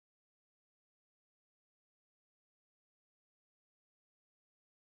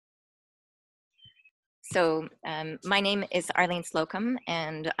My name is Arlene Slocum,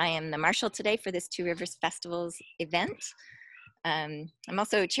 and I am the marshal today for this 2Rivers Festivals event. I'm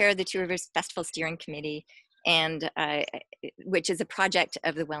also chair of the 2Rivers Festival Steering Committee, and which is a project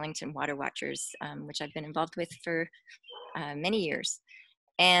of the Wellington Water Watchers, which I've been involved with for many years.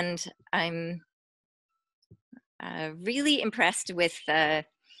 And I'm really impressed with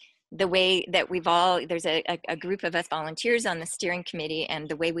the way that there's a group of us volunteers on the steering committee, and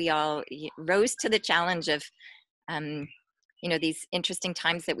the way we all rose to the challenge of, these interesting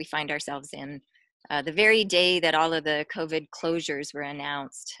times that we find ourselves in. The very day that all of the COVID closures were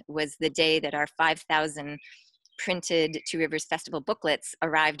announced was the day that our 5,000 printed 2Rivers Festival booklets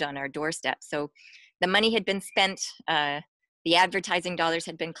arrived on our doorstep. So the money had been spent, the advertising dollars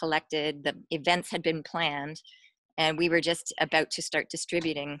had been collected, the events had been planned, and we were just about to start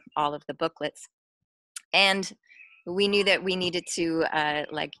distributing all of the booklets. And we knew that we needed to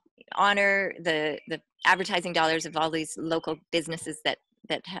honor the advertising dollars of all these local businesses that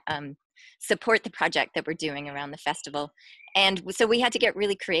support the project that we're doing around the festival. And so we had to get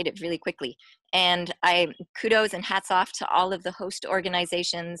really creative really quickly. And kudos and hats off to all of the host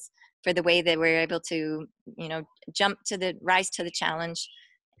organizations for the way they were able to, rise to the challenge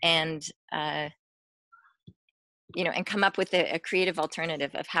and and come up with a creative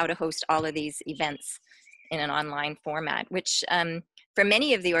alternative of how to host all of these events in an online format, which for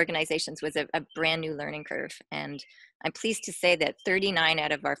many of the organizations was a brand new learning curve. And I'm pleased to say that 39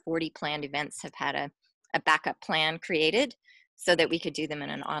 out of our 40 planned events have had a backup plan created so that we could do them in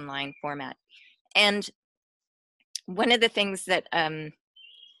an online format. And one of the things that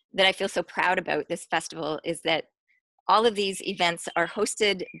I feel so proud about this festival is that all of these events are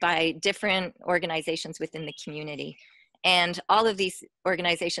hosted by different organizations within the community. And all of these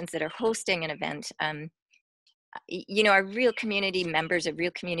organizations that are hosting an event, are real community members, are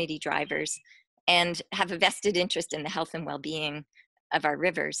real community drivers, and have a vested interest in the health and well-being of our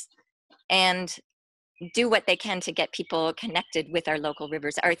rivers, and do what they can to get people connected with our local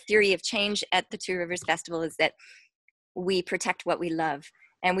rivers. Our theory of change at the 2Rivers Festival is that we protect what we love.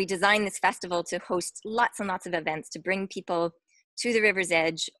 And we designed this festival to host lots and lots of events to bring people to the river's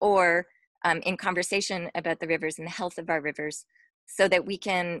edge, or in conversation about the rivers and the health of our rivers, so that we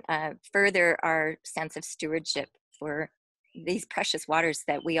can further our sense of stewardship for these precious waters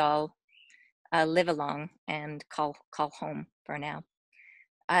that we all live along and call home for now.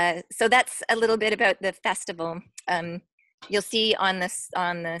 So that's a little bit about the festival. You'll see on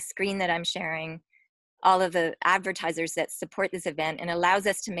the screen that I'm sharing all of the advertisers that support this event, and allows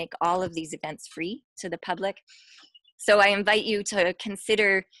us to make all of these events free to the public. So I invite you to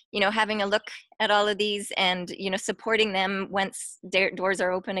consider, having a look at all of these and, supporting them once their doors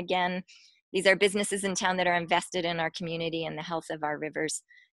are open again. These are businesses in town that are invested in our community and the health of our rivers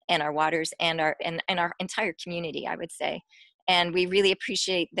and our waters and our entire community, I would say. And we really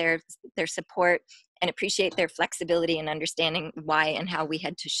appreciate their support and appreciate their flexibility and understanding why and how we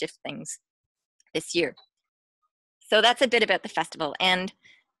had to shift things this year. So that's a bit about the festival and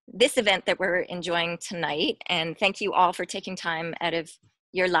this event that we're enjoying tonight. And thank you all for taking time out of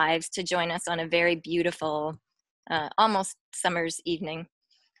your lives to join us on a very beautiful, almost summer's evening,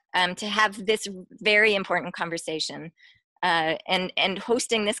 to have this very important conversation. And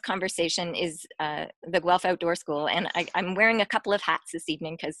hosting this conversation is the Guelph Outdoor School. And I'm wearing a couple of hats this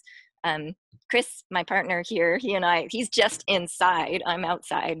evening because Chris, my partner here, he's just inside. I'm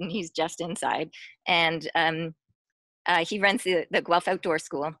outside and he's just inside. And he runs the Guelph Outdoor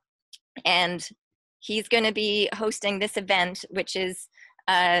School. And he's going to be hosting this event, which is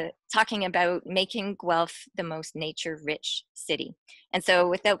talking about making Guelph the most nature-rich city. And so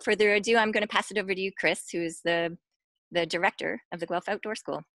without further ado, I'm going to pass it over to you, Chris, who is the director of the Guelph Outdoor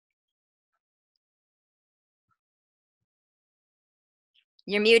School.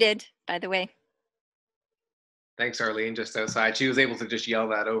 You're muted, by the way. Thanks, Arlene, just outside. She was able to just yell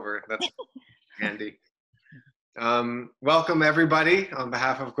that over. That's handy. Welcome, everybody. On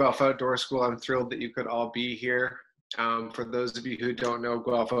behalf of Guelph Outdoor School, I'm thrilled that you could all be here. For those of you who don't know,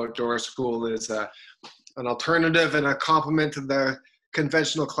 Guelph Outdoor School is an alternative and a complement to the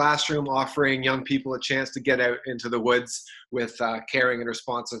conventional classroom, offering young people a chance to get out into the woods with caring and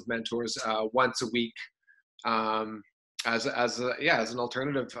responsive mentors once a week, as an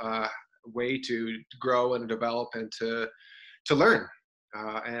alternative way to grow and develop and to learn.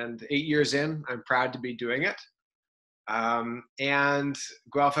 And 8 years in, I'm proud to be doing it. And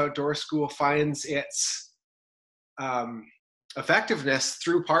Guelph Outdoor School finds its effectiveness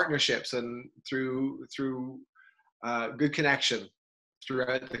through partnerships and through good connection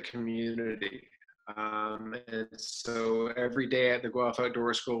throughout the community. And so every day at the Guelph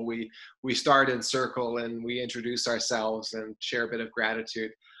Outdoor School, we start in circle and we introduce ourselves and share a bit of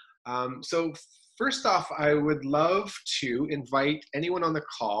gratitude. So first off, I would love to invite anyone on the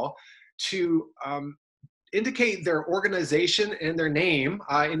call to indicate their organization and their name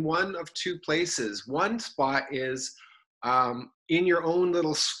in one of two places. One spot is in your own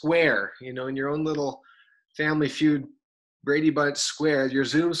little square, you know, in your own little Family Feud Brady Bunch square, your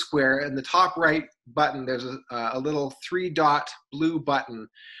Zoom square. In the top right button, there's a little 3-dot blue button.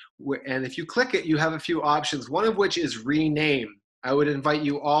 And if you click it, you have a few options, one of which is rename. I would invite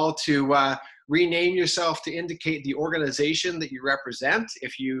you all to rename yourself to indicate the organization that you represent,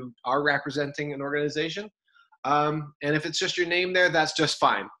 if you are representing an organization. And if it's just your name there, that's just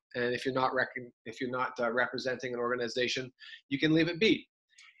fine. And if you're not representing an organization, you can leave it be.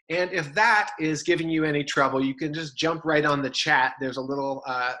 And if that is giving you any trouble, you can just jump right on the chat. There's a little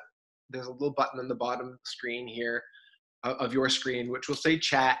button on the bottom screen here of your screen, which will say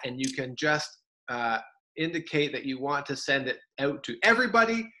chat, and you can just indicate that you want to send it out to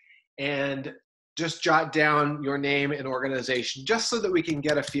everybody, and just jot down your name and organization, just so that we can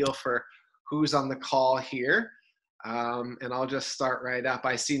get a feel for who's on the call here. And I'll just start right up.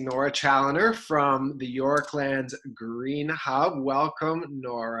 I see Nora Challoner from the Yorklands Green Hub. Welcome,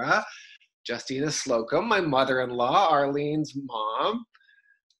 Nora. Justina Slocum, my mother-in-law, Arlene's mom.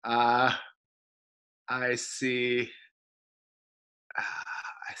 I see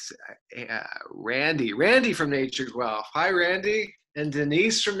Randy from Nature Guelph. Hi, Randy. And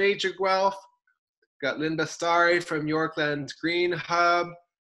Denise from Nature Guelph. Got Lynn Bastari from Yorklands Green Hub.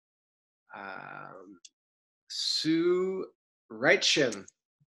 Sue Reitchen.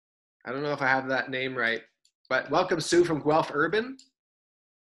 I don't know if I have that name right, but welcome, Sue, from Guelph Urban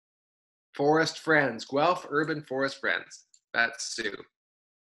Forest Friends. Guelph Urban Forest Friends. That's Sue.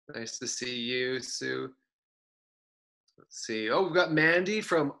 Nice to see you, Sue. Let's see. Oh, we've got Mandy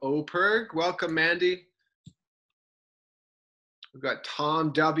from Operg. Welcome, Mandy. We've got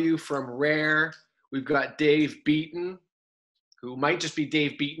Tom W. from Rare. We've got Dave Beaton, who might just be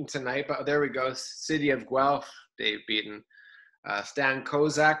Dave Beaton tonight, but there we go. City of Guelph, Dave Beaton. Stan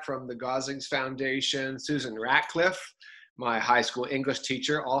Kozak from the Goslings Foundation. Susan Ratcliffe, my high school English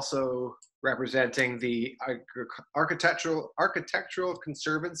teacher, also representing the Architectural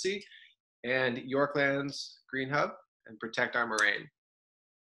Conservancy and Yorklands Green Hub and Protect Our Moraine.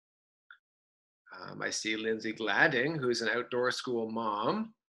 I see Lindsay Gladding, who's an outdoor school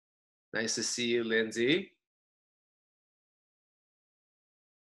mom. Nice to see you, Lindsay.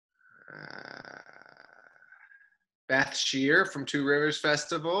 Beth Shear from 2Rivers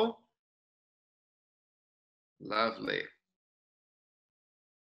Festival. Lovely.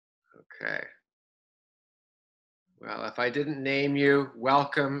 Okay. Well, if I didn't name you,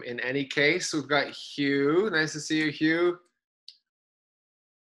 welcome in any case. We've got Hugh. Nice to see you, Hugh.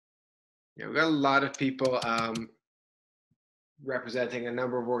 Yeah, we've got a lot of people representing a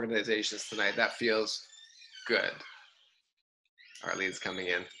number of organizations tonight. That feels good. Arlene's coming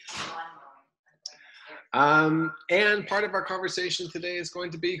in. And part of our conversation today is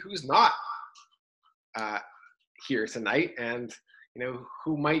going to be who's not here tonight, and you know,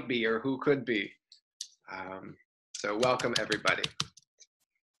 who might be or who could be. So welcome, everybody.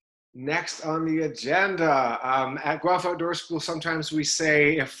 Next on the agenda, at Guelph Outdoor School, sometimes we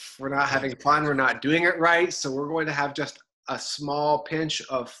say if we're not having fun, we're not doing it right. So we're going to have just a small pinch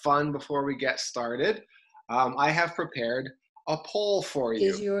of fun before we get started. I have prepared a poll for you.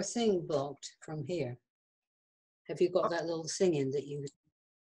 Is your thing blocked from here? Have you got that little singing that you...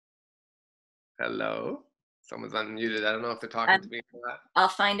 Hello? Someone's unmuted. I don't know if they're talking to me for that. I'll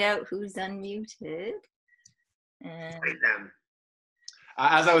find out who's unmuted.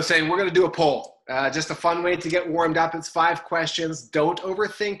 As I was saying, we're going to do a poll. Just a fun way to get warmed up. It's 5 questions. Don't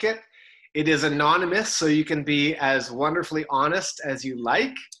overthink it. It is anonymous, so you can be as wonderfully honest as you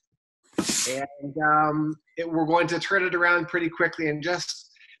like. And we're going to turn it around pretty quickly. And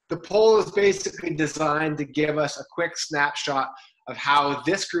just the poll is basically designed to give us a quick snapshot of how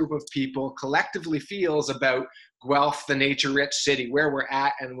this group of people collectively feels about Guelph, the nature-rich city, where we're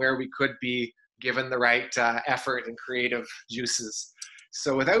at and where we could be given the right effort and creative juices.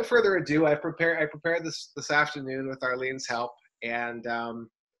 So without further ado, I prepared this afternoon with Arlene's help, and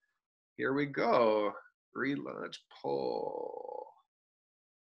here we go. Relaunch poll.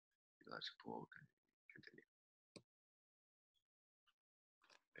 Relaunch poll. Continue.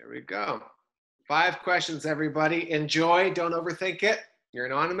 There we go. 5 questions, everybody. Enjoy. Don't overthink it. You're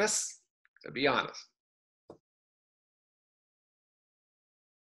anonymous, so be honest.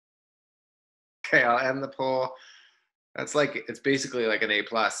 Okay, I'll end the poll. It's basically like an A+.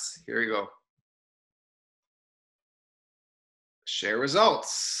 Here we go. Share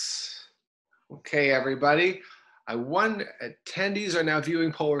results. Okay, everybody. Attendees are now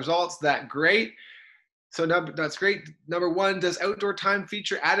viewing poll results. That's great. So that's great. Number one, does outdoor time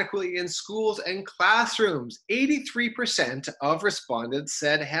feature adequately in schools and classrooms? 83% of respondents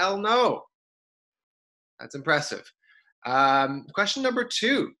said hell no. That's impressive. Question number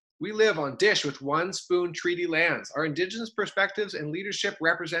two, we live on Dish with one spoon treaty lands. Are Indigenous perspectives and leadership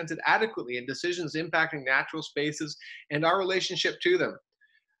represented adequately in decisions impacting natural spaces and our relationship to them?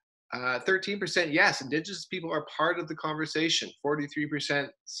 13% yes, Indigenous people are part of the conversation. 43%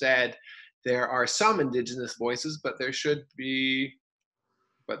 said there are some Indigenous voices, but there should be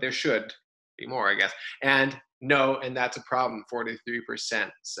more, I guess. And no, and that's a problem. 43%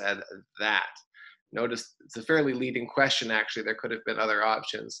 said that. Notice it's a fairly leading question, actually. There could have been other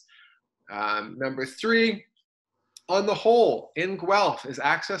options. Number three, on the whole, in Guelph, is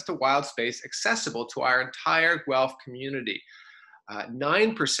access to wild space accessible to our entire Guelph community?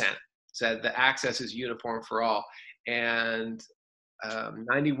 9% said that access is uniform for all, and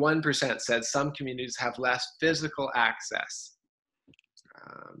 91% said some communities have less physical access.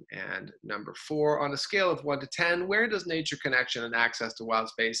 And number four, on a scale of 1 to 10, where does nature connection and access to wild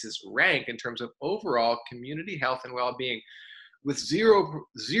spaces rank in terms of overall community health and well-being? With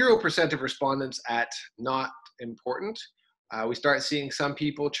 0% of respondents at not important, we start seeing some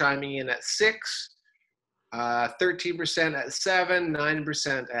people chiming in at 6, 13% at 7,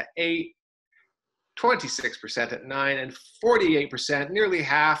 9% at 8, 26% at 9, and 48%, nearly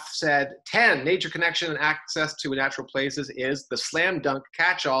half, said 10. Nature connection and access to natural places is the slam dunk,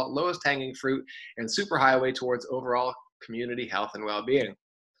 catch-all, lowest hanging fruit, and superhighway towards overall community health and well-being.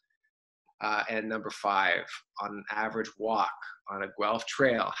 And number 5, on an average walk on a Guelph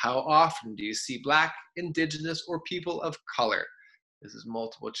trail, how often do you see Black, Indigenous, or people of color? This is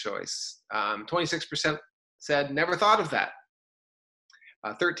multiple choice. 26% said never thought of that.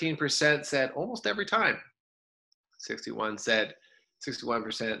 13% said almost every time.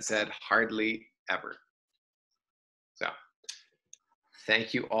 61% said hardly ever. So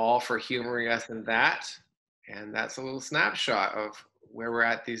thank you all for humoring us in that. And that's a little snapshot of where we're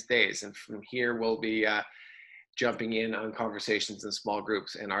at these days. And from here, we'll be jumping in on conversations in small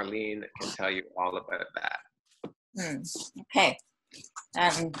groups, and Arlene can tell you all about that. Okay.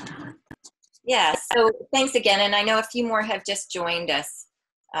 Yeah, so thanks again. And I know a few more have just joined us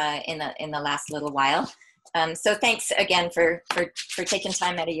in the last little while. So thanks again for taking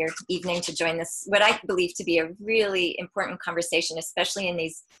time out of your evening to join this, what I believe to be a really important conversation, especially in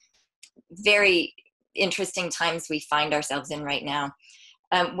these very interesting times we find ourselves in right now.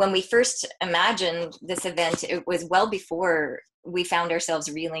 When we first imagined this event, it was well before we found ourselves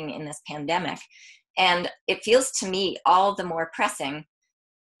reeling in this pandemic. And it feels to me all the more pressing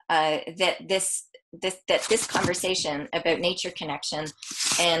that this conversation about nature connection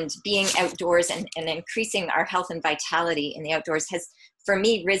and being outdoors and increasing our health and vitality in the outdoors has, for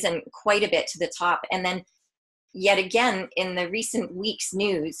me, risen quite a bit to the top. And then yet again, in the recent weeks'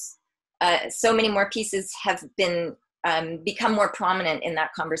 news, so many more pieces have been become more prominent in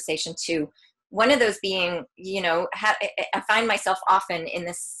that conversation too. One of those being, you know, I find myself often in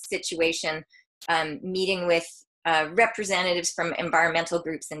this situation meeting with representatives from environmental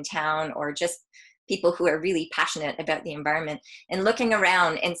groups in town, or just people who are really passionate about the environment, and looking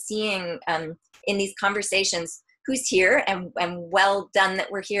around and seeing in these conversations who's here and well done that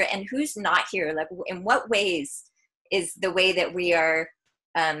we're here, and who's not here. Like, in what ways is the way that we are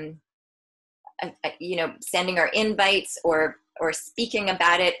you know, sending our invites or speaking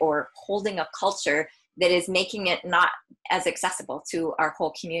about it or holding a culture that is making it not as accessible to our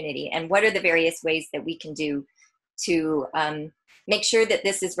whole community? And what are the various ways that we can do to make sure that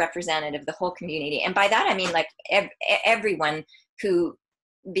this is representative of the whole community? And by that, I mean, like, everyone who,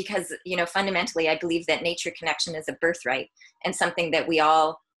 because, you know, fundamentally, I believe that nature connection is a birthright and something that we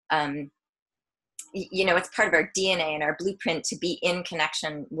all, you know, it's part of our DNA and our blueprint to be in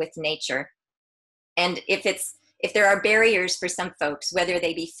connection with nature. And if there are barriers for some folks, whether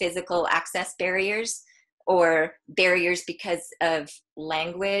they be physical access barriers or barriers because of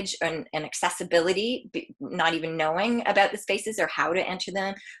language and accessibility, not even knowing about the spaces or how to enter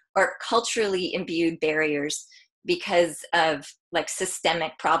them, or culturally imbued barriers because of, like,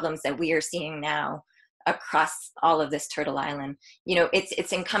 systemic problems that we are seeing now across all of this Turtle Island, you know,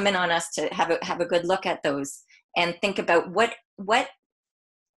 it's incumbent on us to have a good look at those and think about what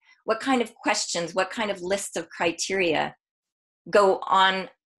kind of questions, what kind of lists of criteria go on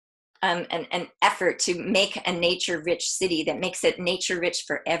an effort to make a nature-rich city that makes it nature-rich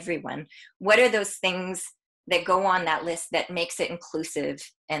for everyone. What are those things that go on that list that makes it inclusive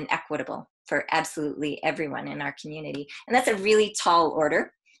and equitable for absolutely everyone in our community. And that's a really tall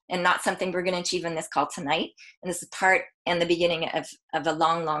order and not something we're going to achieve in this call tonight. And this is part and the beginning of a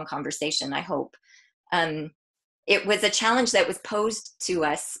long, long conversation, I hope. It was a challenge that was posed to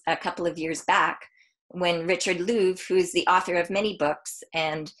us a couple of years back when Richard Louv, who's the author of many books,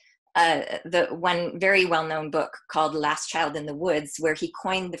 and the one very well-known book called Last Child in the Woods, where he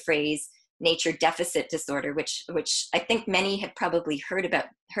coined the phrase nature deficit disorder, which I think many have probably heard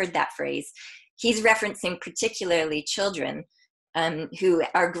that phrase. He's referencing particularly children who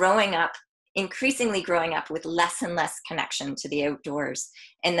are increasingly growing up with less and less connection to the outdoors,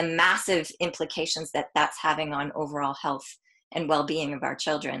 and the massive implications that that's having on overall health and well-being of our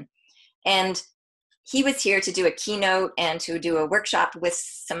children. And he was here to do a keynote and to do a workshop with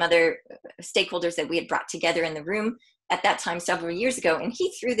some other stakeholders that we had brought together in the room at that time several years ago. And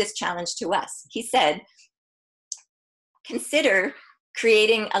he threw this challenge to us. He said, consider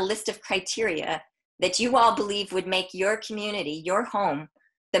creating a list of criteria that you all believe would make your community, your home,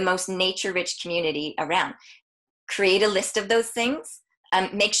 the most nature-rich community around. Create a list of those things.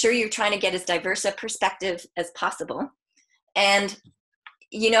 Make sure you're trying to get as diverse a perspective as possible. And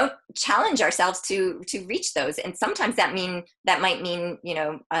challenge ourselves to reach those. And sometimes that might mean,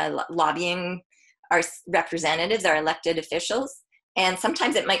 lobbying our representatives, our elected officials. And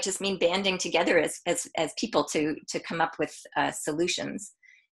sometimes it might just mean banding together as people to come up with solutions.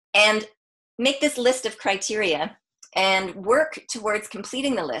 And make this list of criteria and work towards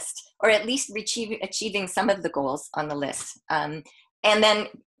completing the list, or at least achieving some of the goals on the list. And then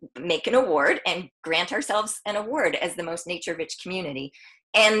make an award and grant ourselves an award as the most nature-rich community.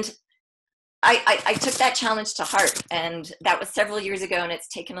 And I took that challenge to heart, and that was several years ago, and it's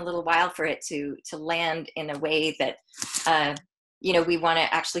taken a little while for it to land in a way that, we want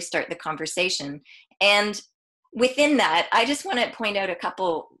to actually start the conversation. And within that, I just want to point out a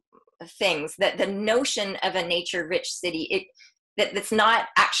couple of things. That the notion of a nature-rich city, that's not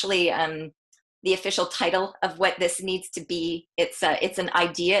actually the official title of what this needs to be. It's an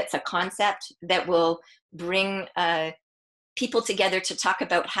idea, it's a concept that will bring people together to talk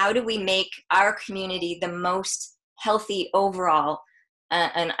about how do we make our community the most healthy overall,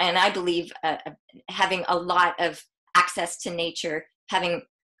 and I believe having a lot of access to nature,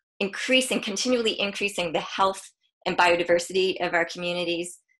 continually increasing the health and biodiversity of our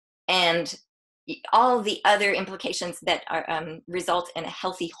communities, and all the other implications that are, result in a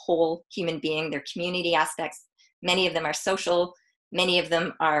healthy whole human being, their community aspects. Many of them are social, many of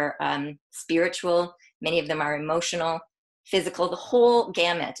them are spiritual, many of them are emotional, physical, the whole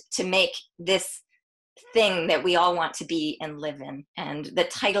gamut, to make this thing that we all want to be and live in. And the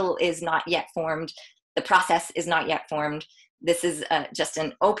title is not yet formed. The process is not yet formed. This is just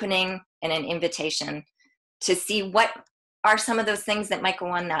an opening and an invitation to see what are some of those things that might go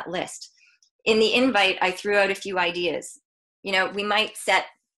on that list. In the invite, I threw out a few ideas. We might set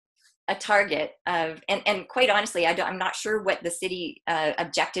a target of, and quite honestly, I'm not sure what the city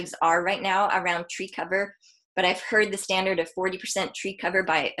objectives are right now around tree cover, but I've heard the standard of 40% tree cover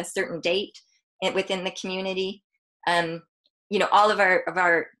by a certain date within the community. All of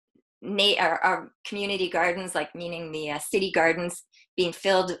our community gardens, like meaning the city gardens, being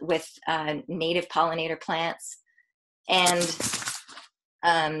filled with native pollinator plants, and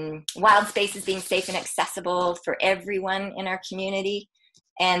wild spaces being safe and accessible for everyone in our community,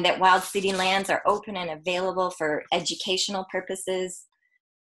 and that wild city lands are open and available for educational purposes.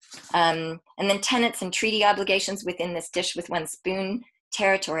 And then tenants and treaty obligations within this dish with one spoon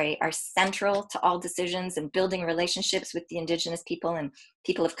territory are central to all decisions, and building relationships with the Indigenous people and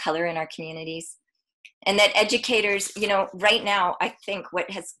people of color in our communities. And that educators, right now, I think what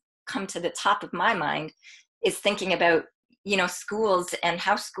has come to the top of my mind is thinking about, schools and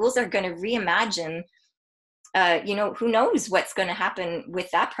how schools are going to reimagine, who knows what's going to happen with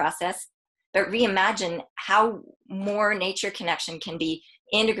that process, but reimagine how more nature connection can be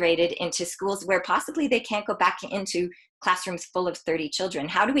integrated into schools where possibly they can't go back into classrooms full of 30 children.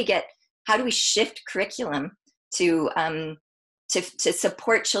 How do we shift curriculum to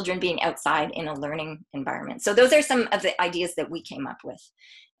support children being outside in a learning environment? So those are some of the ideas that we came up with.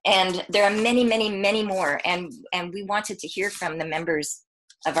 And there are many, many, many more. And we wanted to hear from the members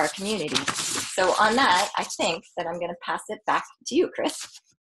of our community. So on that, I think that I'm going to pass it back to you, Chris.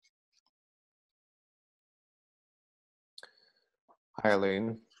 Hi,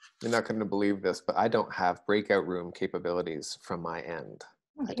 Elaine. You're not going to believe this, but I don't have breakout room capabilities from my end.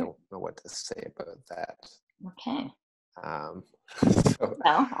 I don't know what to say about that. Okay. So,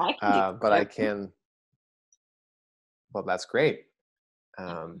 well, I can but I can. Well, that's great.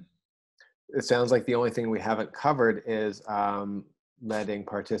 It sounds like the only thing we haven't covered is letting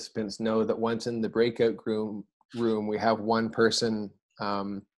participants know that once in the breakout room, we have one person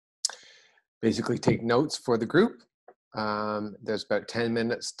basically take notes for the group. There's about 10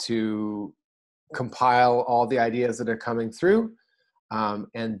 minutes to compile all the ideas that are coming through.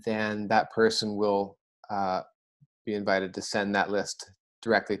 And then that person will be invited to send that list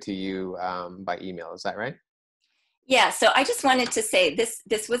directly to you by email. Is that right? Yeah, so I just wanted to say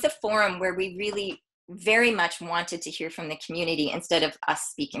this was a forum where we really very much wanted to hear from the community instead of us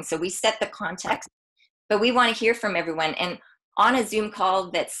speaking. So we set the context, but we want to hear from everyone. And on a Zoom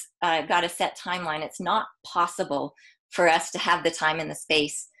call that's got a set timeline, it's not possible for us to have the time and the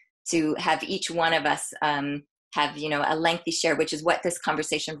space to have each one of us have, you know, a lengthy share, which is what this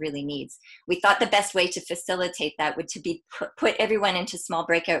conversation really needs. We thought the best way to facilitate that would to be put everyone into small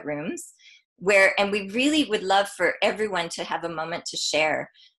breakout rooms where, and we really would love for everyone to have a moment to share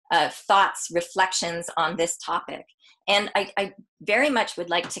thoughts, reflections on this topic. And I very much would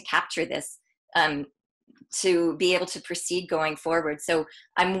like to capture this to be able to proceed going forward. So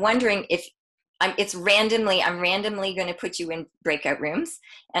I'm wondering if I'm randomly going to put you in breakout rooms.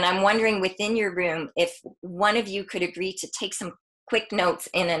 And I'm wondering within your room, if one of you could agree to take some quick notes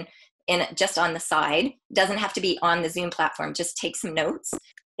in just on the side, doesn't have to be on the Zoom platform, just take some notes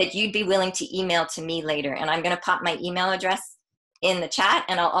that you'd be willing to email to me later. And I'm going to pop my email address in the chat,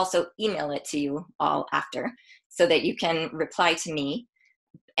 and I'll also email it to you all after so that you can reply to me.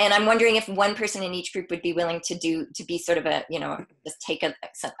 And I'm wondering if one person in each group would be willing to be sort of a, you know, just take a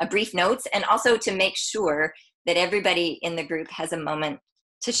brief notes, and also to make sure that everybody in the group has a moment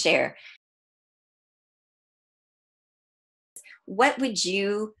to share. What would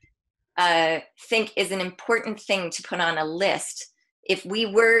you think is an important thing to put on a list if we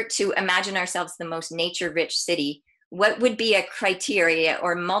were to imagine ourselves the most nature-rich city? What would be a criteria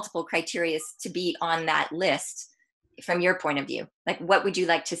or multiple criteria to be on that list from your point of view? Like, what would you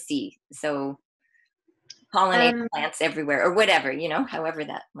like to see? So pollinated plants everywhere, or whatever, you know, however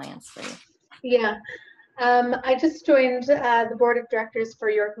that lands for you. Yeah. I just joined the board of directors for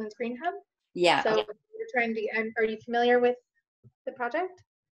Yorkland's Green Hub. Yeah. So we're trying to, are you familiar with the project?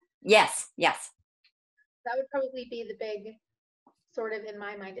 Yes, yes. That would probably be the big sort of in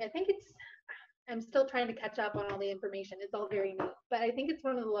my mind. I think I'm still trying to catch up on all the information. It's all very new, but I think it's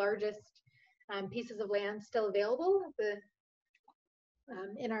one of the largest pieces of land still available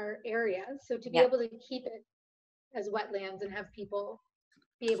in our area. So to be able to keep it as wetlands and have people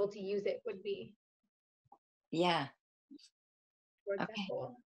be able to use it would be okay.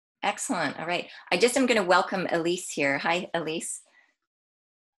 Excellent. All right. I'm going to welcome Elise here. Hi, Elise.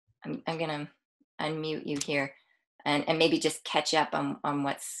 I'm going to unmute you here and maybe just catch up on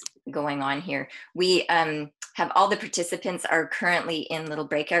what's going on here. We have all the participants are currently in little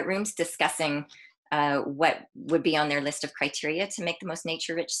breakout rooms discussing what would be on their list of criteria to make the most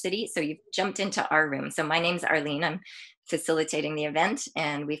nature-rich city. So you've jumped into our room. So my name's Arlene. I'm facilitating the event,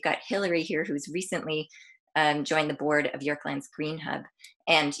 and we've got Hillary here, who's recently joined the board of Yorkland's Green Hub.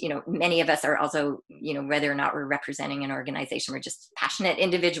 And, you know, many of us are also, you know, whether or not we're representing an organization, we're just passionate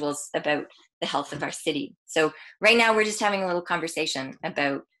individuals about the health of our city. So right now we're just having a little conversation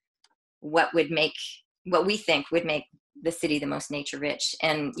about what we think would make the city the most nature rich.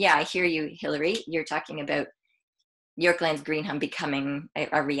 And yeah, I hear you, Hillary. You're talking about Yorkland's Green Hub becoming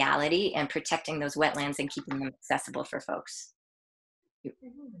a reality and protecting those wetlands and keeping them accessible for folks. Do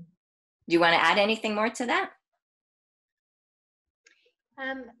you want to add anything more to that?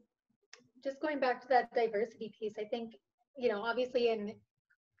 Just going back to that diversity piece, I think, you know, obviously in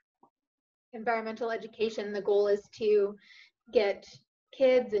environmental education, the goal is to get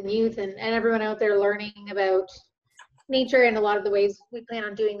kids and youth and everyone out there learning about nature, and a lot of the ways we plan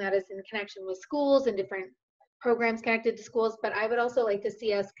on doing that is in connection with schools and different programs connected to schools. But I would also like to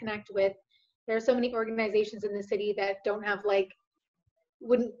see us connect with, there are so many organizations in the city that don't have, like,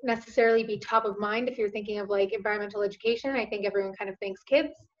 wouldn't necessarily be top of mind if you're thinking of like environmental education. I think everyone kind of thinks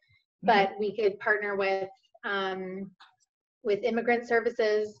kids, but we could partner with immigrant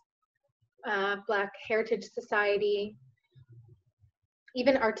services, Black Heritage Society,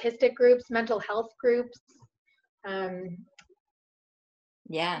 even artistic groups, mental health groups.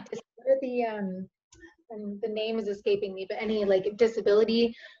 Yeah. The name is escaping me, but any like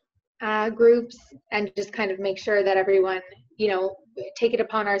disability groups, and just kind of make sure that everyone, you know, take it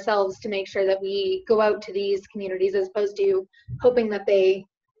upon ourselves to make sure that we go out to these communities as opposed to hoping that they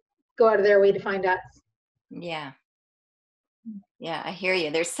go out of their way to find us. Yeah. Yeah, I hear you.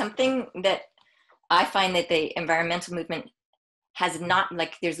 There's something that I find that the environmental movement has not,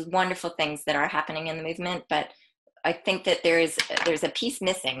 like, there's wonderful things that are happening in the movement, but I think that there's a piece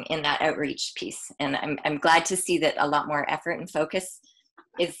missing in that outreach piece, and I'm glad to see that a lot more effort and focus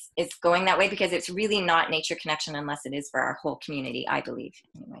is going that way, because it's really not nature connection unless it is for our whole community, I believe,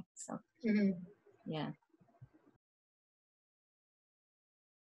 anyway. So yeah.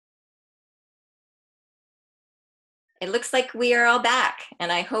 It looks like we are all back,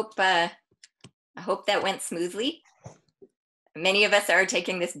 and I hope that went smoothly. Many of us are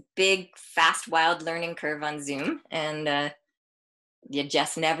taking this big, fast, wild learning curve on Zoom, and you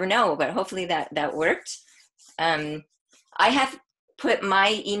just never know, but hopefully that worked. I have put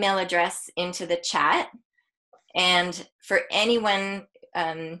my email address into the chat, and for anyone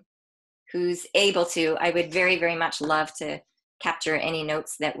who's able to, I would very, very much love to capture any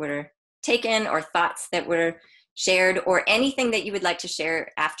notes that were taken or thoughts that were shared, or anything that you would like to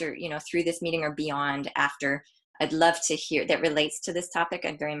share after, through this meeting or beyond after. I'd love to hear that relates to this topic.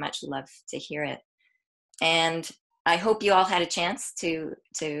 I'd very much love to hear it. And I hope you all had a chance to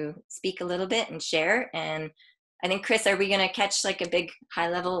speak a little bit and share. And I think, Chris, are we going to catch like a big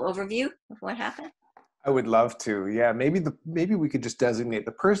high-level overview of what happened? I would love to. Yeah, maybe we could just designate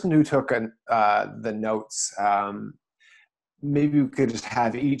the person who took the notes. Maybe we could just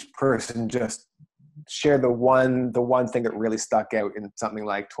have each person just share the one thing that really stuck out in something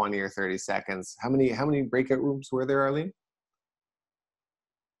like 20 or 30 seconds. How many breakout rooms were there, Arlene?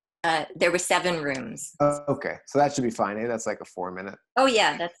 There were 7 rooms. Okay, so that should be fine. Eh? That's like a 4-minute. Oh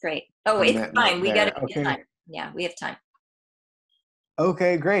yeah, that's great. Oh, it's fine. We got it. Okay. Time. Yeah, we have time.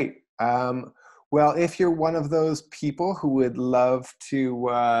 Okay, great. Well, if you're one of those people who would love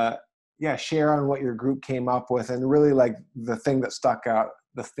to, share on what your group came up with, and really like the thing that stuck out,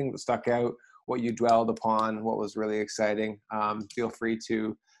 what you dwelled upon, what was really exciting, feel free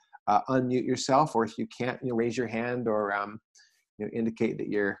to unmute yourself, or if you can't, raise your hand, or indicate that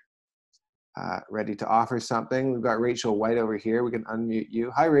you're ready to offer something. We've got Rachel White over here. We can unmute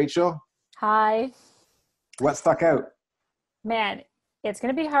you. Hi, Rachel. Hi. What stuck out? Man, it's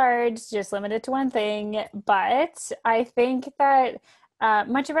going to be hard, just limit it to one thing, but I think that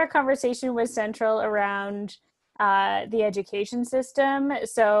much of our conversation was central around the education system.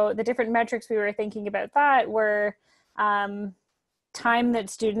 So the different metrics we were thinking about that were time that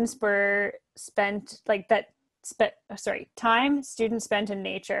students were spent, time students spent in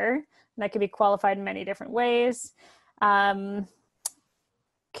nature. And that could be qualified in many different ways.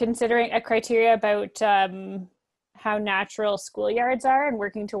 Considering a criteria about how natural schoolyards are, and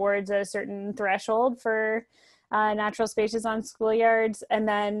working towards a certain threshold for natural spaces on schoolyards. And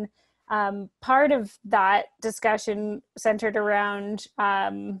then part of that discussion centered around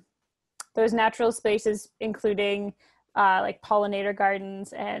those natural spaces, including like pollinator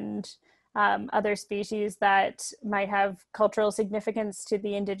gardens and other species that might have cultural significance to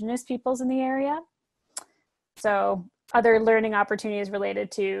the Indigenous peoples in the area. So other learning opportunities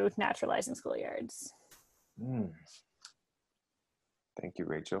related to naturalizing schoolyards. Thank you,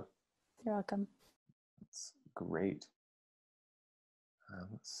 Rachel. You're welcome. That's great.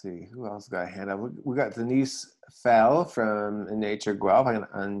 Let's see, who else got a hand up? We got Denise Fell from Nature Guelph. I'm going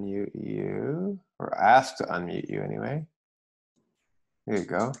to unmute you, or ask to unmute you anyway. There you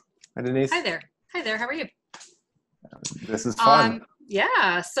go. Hi, Denise. Hi there. How are you? This is fun.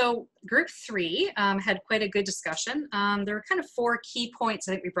 Yeah, so group 3 had quite a good discussion. There were kind of 4 key points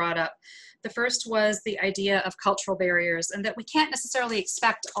I think we brought up. The first was the idea of cultural barriers, and that we can't necessarily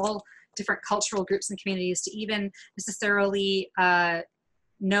expect all different cultural groups and communities to even necessarily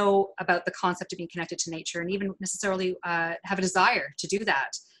know about the concept of being connected to nature, and even necessarily have a desire to do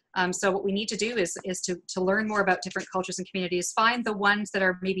that. So what we need to do is to learn more about different cultures and communities, find the ones that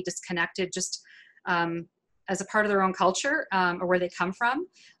are maybe disconnected just as a part of their own culture, or where they come from,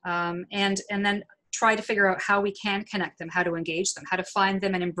 and then try to figure out how we can connect them, how to engage them, how to find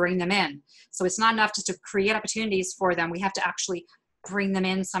them and bring them in. So it's not enough just to create opportunities for them, we have to actually bring them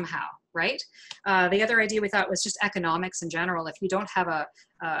in somehow, right? The other idea we thought was just economics in general. If you don't have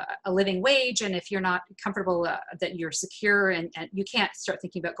a living wage, and if you're not comfortable that you're secure, and you can't start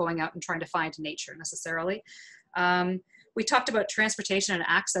thinking about going out and trying to find nature necessarily. We talked about transportation and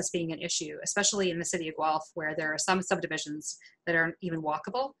access being an issue, especially in the city of Guelph, where there are some subdivisions that aren't even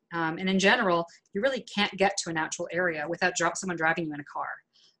walkable. And in general, you really can't get to a natural area without someone driving you in a car.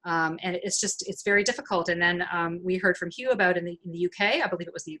 And it's very difficult. And then we heard from Hugh about in the UK, I believe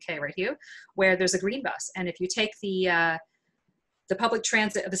it was the UK, right, Hugh, where there's a green bus. And if you take the public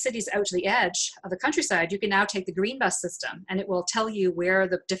transit of the cities out to the edge of the countryside, you can now take the green bus system, and it will tell you where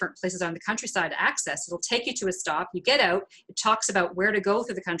the different places are in the countryside to access. It'll take you to a stop, you get out, it talks about where to go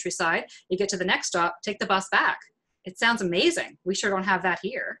through the countryside, you get to the next stop, take the bus back. it sounds amazing. We sure don't have that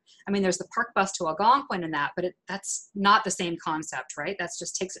here. I mean, there's the park bus to Algonquin and that, but that's not the same concept, right? That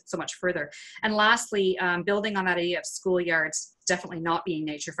just takes it so much further. And lastly, building on that idea of schoolyards definitely not being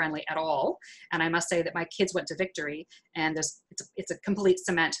nature friendly at all. And I must say that my kids went to Victory, and it's a complete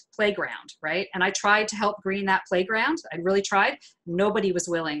cement playground, right? And I tried to help green that playground. I really tried. Nobody was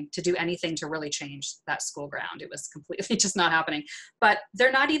willing to do anything to really change that school ground. It was completely just not happening. But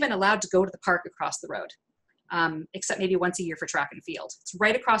they're not even allowed to go to the park across the road. Except maybe once a year for track and field. It's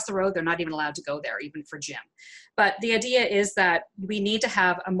right across the road. They're not even allowed to go there, even for gym. But the idea is that we need to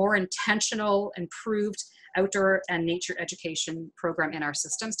have a more intentional, improved outdoor and nature education program in our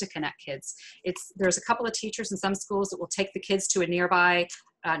systems to connect kids. There's a couple of teachers in some schools that will take the kids to a nearby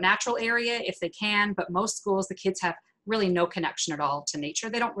natural area if they can, but most schools, the kids have really no connection at all to nature.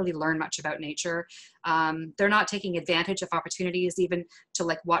 They don't really learn much about nature. They're not taking advantage of opportunities even to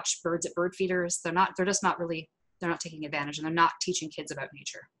like watch birds at bird feeders. They're not taking advantage, and they're not teaching kids about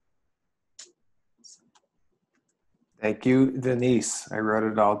nature. Thank you, Denise. I wrote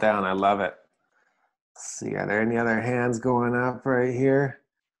it all down. I love it. Let's see, are there any other hands going up right here?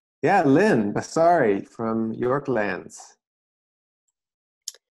 Yeah, Lynn Basari from Yorklands.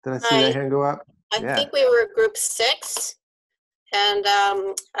 Did I see that hand go up? I think we were group 6, and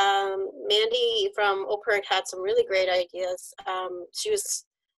Mandy from Oakport had some really great ideas. She's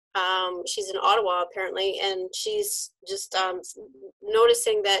in Ottawa apparently, and she's just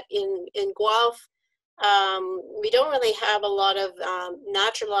noticing that in Guelph, we don't really have a lot of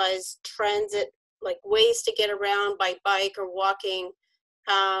naturalized transit, like ways to get around by bike or walking,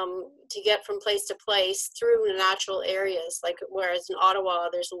 to get from place to place through natural areas. Like whereas in Ottawa,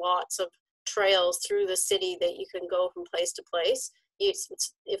 there's lots of trails through the city that you can go from place to place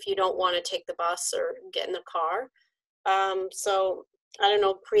if you don't want to take the bus or get in the car. So I don't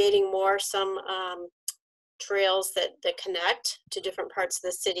know, creating some trails that connect to different parts of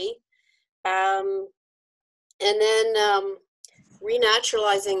the city. And then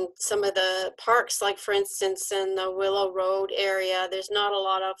renaturalizing some of the parks, like for instance in the Willow Road area, there's not a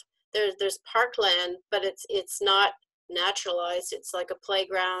lot of, there's parkland, but it's not naturalized. It's like a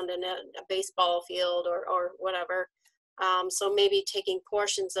playground and a baseball field or whatever. So maybe taking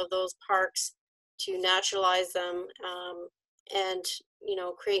portions of those parks to naturalize them, and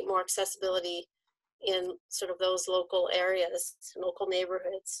create more accessibility in sort of those local areas, local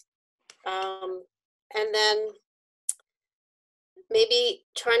neighborhoods. And then maybe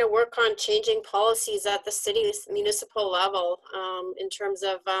trying to work on changing policies at the city's municipal level, in terms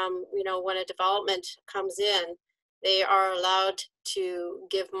of when a development comes in, they are allowed to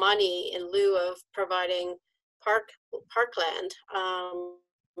give money in lieu of providing parkland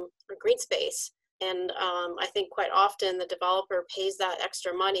or green space. And I think quite often the developer pays that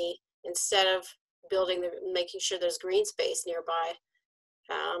extra money instead of making sure there's green space nearby.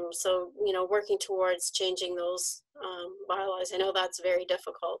 So working towards changing those bylaws. I know that's very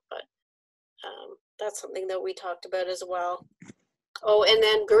difficult, but that's something that we talked about as well. Oh, and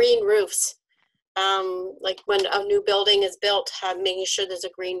then green roofs. Like when a new building is built, making sure there's a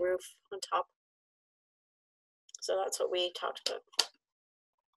green roof on top. So that's what we talked about.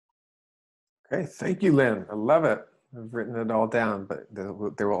 Okay, thank you, Lynn. I love it. I've written it all down, but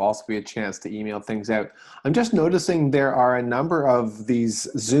there will also be a chance to email things out. I'm just noticing there are a number of these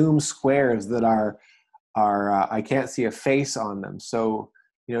Zoom squares that are I can't see a face on them. So,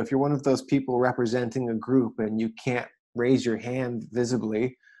 if you're one of those people representing a group and you can't raise your hand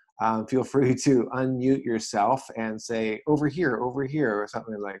visibly, feel free to unmute yourself and say, over here, or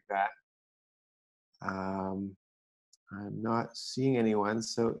something like that. I'm not seeing anyone.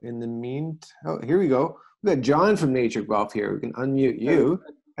 So in the meantime, oh, here we go. We got John from Nature Guelph here. We can unmute you.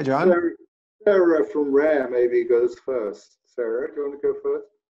 Hi, John. Sarah from Rare maybe goes first. Sarah, do you want to go first?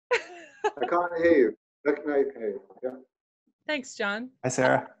 I can't hear you. Yeah. Thanks, John. Hi,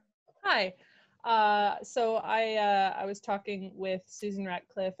 Sarah. Hi. So I was talking with Susan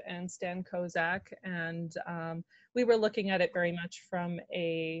Ratcliffe and Stan Kozak, and we were looking at it very much from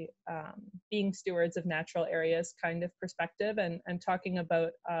a being stewards of natural areas kind of perspective, and talking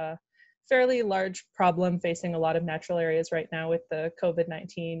about a fairly large problem facing a lot of natural areas right now with the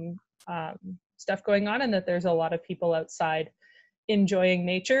COVID-19 stuff going on, and that there's a lot of people outside enjoying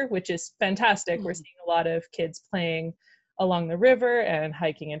nature, which is fantastic. We're seeing a lot of kids playing along the river and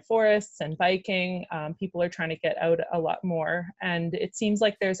hiking in forests and biking. People are trying to get out a lot more. And it seems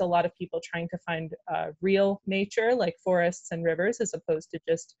like there's a lot of people trying to find real nature, like forests and rivers, as opposed to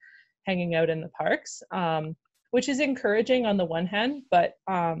just hanging out in the parks, which is encouraging on the one hand, but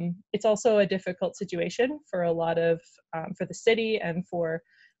it's also a difficult situation for a lot of, for the city and for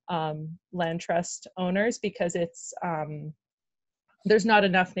land trust owners, because it's there's not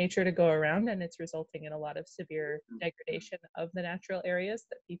enough nature to go around, and it's resulting in a lot of severe degradation of the natural areas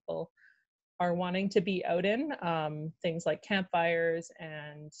that people are wanting to be out in. Things like campfires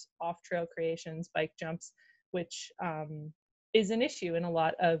and off-trail creations, bike jumps, which is an issue in a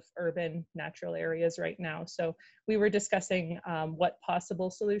lot of urban natural areas right now. So we were discussing what possible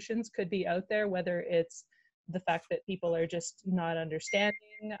solutions could be out there, whether it's the fact that people are just not understanding,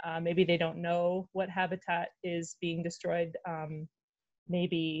 maybe they don't know what habitat is being destroyed.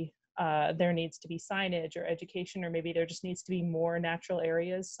 Maybe there needs to be signage or education, or maybe there just needs to be more natural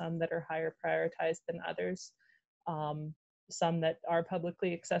areas, some that are higher prioritized than others, some that are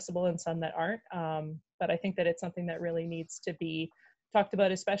publicly accessible and some that aren't. But I think that it's something that really needs to be talked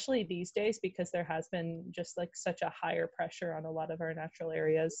about, especially these days, because there has been just like such a higher pressure on a lot of our natural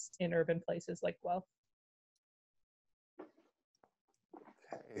areas in urban places like Guelph.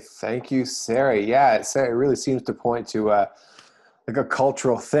 Okay, thank you, Sarah. Yeah, it really seems to point to like a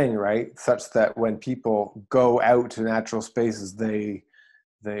cultural thing, right? Such that when people go out to natural spaces, they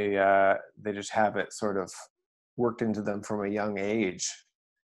just have it sort of worked into them from a young age,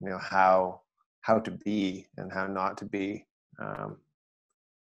 you know, how to be and how not to be.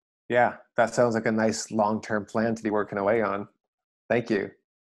 Yeah, that sounds like a nice long-term plan to be working away on. Thank you.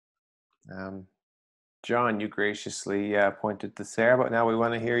 John, you graciously pointed to Sarah, but now we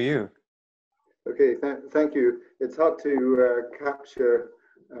want to hear you. Okay, thank you. It's hard to capture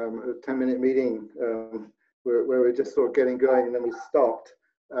a 10-minute meeting where we're just sort of getting going and then we stopped.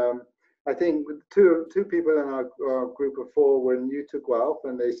 I think two people in our group of 4 were new to Guelph,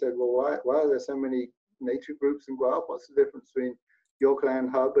 and they said, well, why are there so many nature groups in Guelph? What's the difference between Yorkland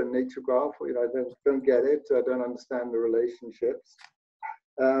Hub and Nature Guelph? You know, I don't get it. I don't understand the relationships.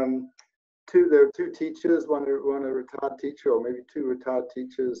 There are 2 teachers, one a retired teacher, or maybe 2 retired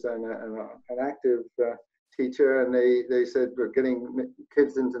teachers and an active teacher, and they said getting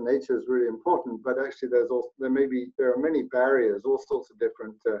kids into nature is really important, but actually there are many barriers, all sorts of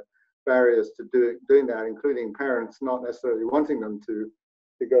different barriers to doing that, including parents not necessarily wanting them to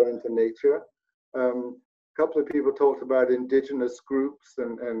go into nature. A couple of people talked about indigenous groups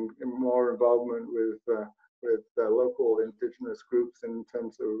and more involvement with local indigenous groups in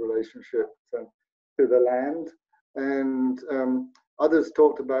terms of relationship to the land, and others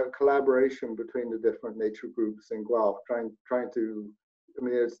talked about collaboration between the different nature groups in Guelph, trying to. I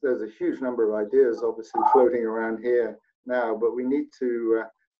mean, there's a huge number of ideas obviously floating around here now, but we need to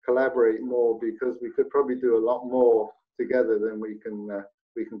collaborate more, because we could probably do a lot more together than we can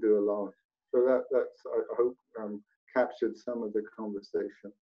do alone. So that's I hope captured some of the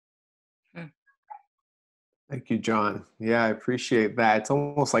conversation. Thank you, John. Yeah, I appreciate that. It's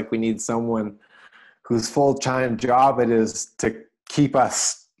almost like we need someone whose full-time job it is to keep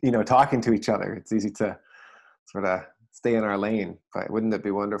us, you know, talking to each other. It's easy to sort of stay in our lane, but wouldn't it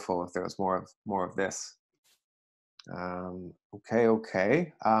be wonderful if there was more of this?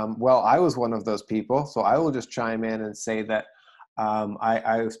 Okay. Well, I was one of those people, so I will just chime in and say that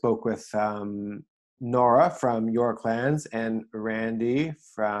I spoke with Nora from Yorklands and Randy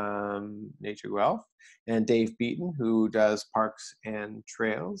from Nature Guelph, and Dave Beaton, who does parks and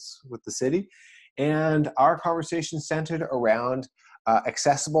trails with the city. And our conversation centered around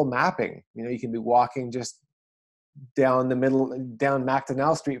accessible mapping. You know, you can be walking just down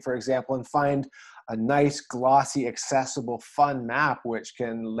Macdonell Street, for example, and find a nice, glossy, accessible, fun map, which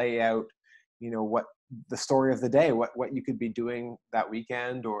can lay out, you know, what the story of the day, what you could be doing that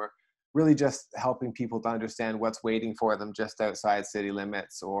weekend, or really just helping people to understand what's waiting for them just outside city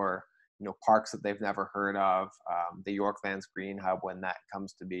limits, or, you know, parks that they've never heard of, the Yorklands Green Hub when that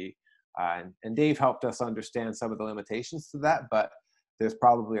comes to be. And Dave helped us understand some of the limitations to that, but there's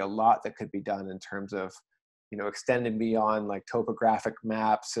probably a lot that could be done in terms of, you know, extending beyond like topographic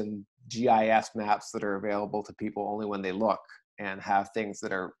maps and GIS maps that are available to people only when they look, and have things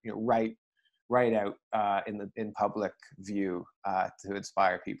that are, you know, right out in public view to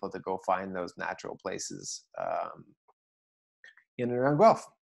inspire people to go find those natural places in and around Guelph.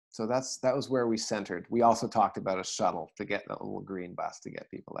 So that was where we centered. We also talked about a shuttle to get the little green bus to get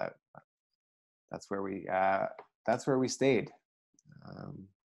people out. But that's where we stayed.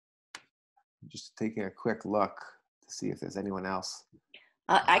 Just taking a quick look to see if there's anyone else.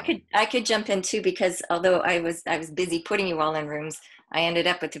 I could jump in too, because although I was busy putting you all in rooms, I ended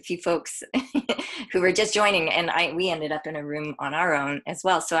up with a few folks who were just joining, and we ended up in a room on our own as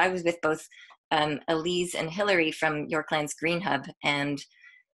well. So I was with both Elise and Hillary from Yorklands Green Hub, and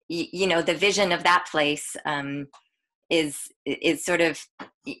you know, the vision of that place is sort of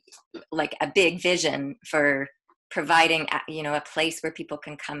like a big vision for providing, you know, a place where people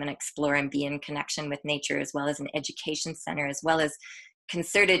can come and explore and be in connection with nature, as well as an education center, as well as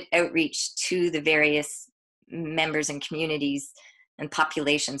concerted outreach to the various members and communities and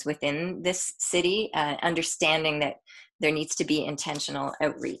populations within this city, understanding that there needs to be intentional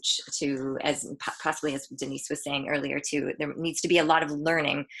outreach to, as possibly as Denise was saying earlier too, there needs to be a lot of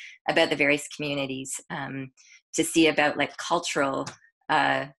learning about the various communities, to see about like cultural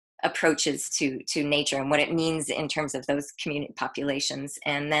approaches to nature and what it means in terms of those community populations,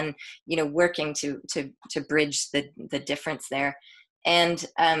 and then, you know, working to bridge the difference there. And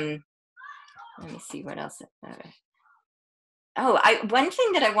let me see what else. One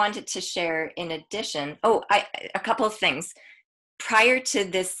thing that I wanted to share in addition, a couple of things prior to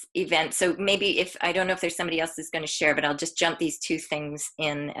this event. So maybe if, I don't know if there's somebody else that's going to share, but I'll just jump these two things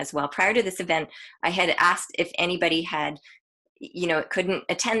in as well. Prior to this event, I had asked if anybody had, you know, couldn't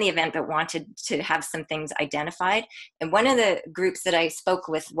attend the event, but wanted to have some things identified. And one of the groups that I spoke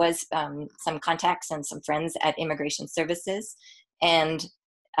with was some contacts and some friends at Immigration Services. And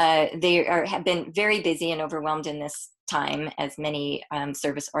they have been very busy and overwhelmed in this time, as many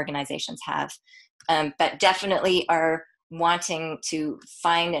service organizations have, but definitely are wanting to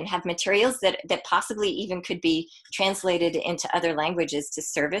find and have materials that possibly even could be translated into other languages to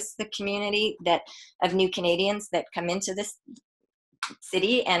service the community of new Canadians that come into this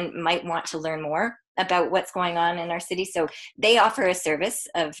city and might want to learn more about what's going on in our city. So they offer a service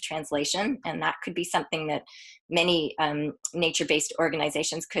of translation, and that could be something that many nature-based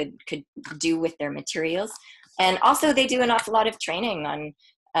organizations could do with their materials. And also they do an awful lot of training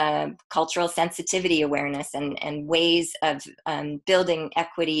on cultural sensitivity awareness and ways of building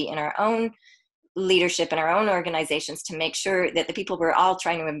equity in our own leadership in our own organizations, to make sure that the people we're all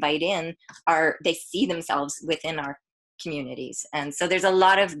trying to invite in they see themselves within our communities. And so there's a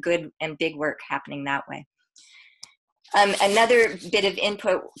lot of good and big work happening that way. Another bit of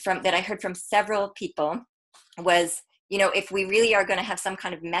input that I heard from several people was, you know, if we really are going to have some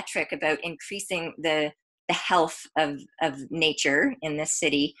kind of metric about increasing the health of nature in this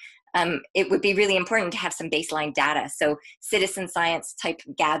city, it would be really important to have some baseline data. So citizen science type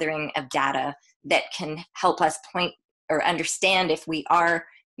gathering of data that can help us point or understand if we are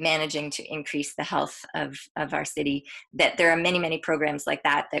managing to increase the health of our city, that there are many, many programs like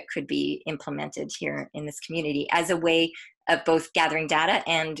that could be implemented here in this community as a way of both gathering data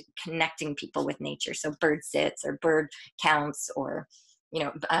and connecting people with nature. So bird sits or bird counts, or, you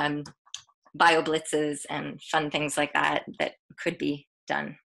know, bio blitzes and fun things like that could be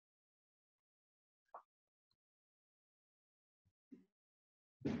done.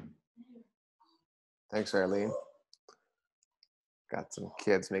 Thanks, Arlene. Got some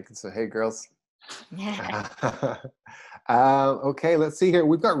kids making some, hey girls. Yeah. Okay, let's see here.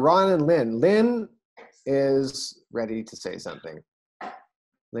 We've got Ron and Lynn. Lynn is ready to say something.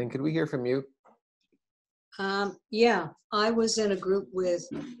 Lynn, could we hear from you? Yeah, I was in a group with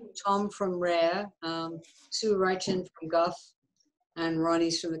Tom from RARE, Sue Reichen from Guelph, and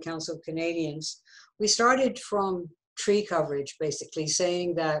Ronnie's from the Council of Canadians. We started from tree coverage, basically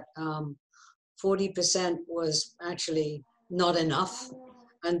saying that 40% was actually not enough,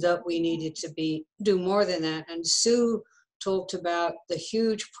 and that we needed to do more than that. And Sue talked about the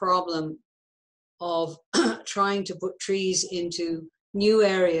huge problem of trying to put trees into new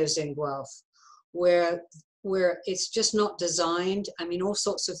areas in Guelph, where it's just not designed. I mean, all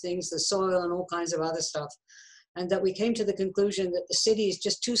sorts of things, the soil and all kinds of other stuff. And that we came to the conclusion that the city is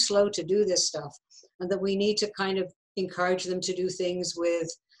just too slow to do this stuff, and that we need to kind of encourage them to do things with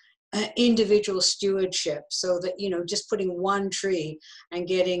individual stewardship, so that, you know, just putting one tree and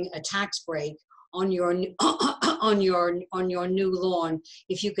getting a tax break on your on your new lawn,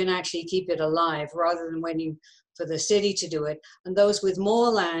 if you can actually keep it alive, rather than waiting for the city to do it. And those with more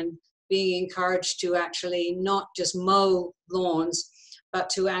land being encouraged to actually not just mow lawns, but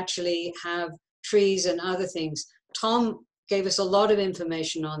to actually have trees and other things. Tom gave us a lot of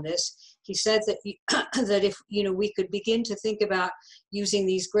information on this. He said that that if, you know, we could begin to think about using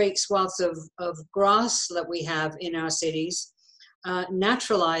these great swaths of grass that we have in our cities,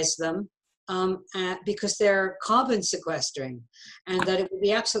 naturalize them, because they're carbon sequestering, and that it would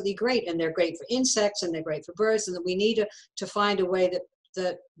be absolutely great, and they're great for insects and they're great for birds, and that we need to find a way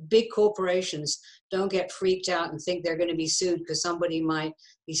that big corporations don't get freaked out and think they're going to be sued because somebody might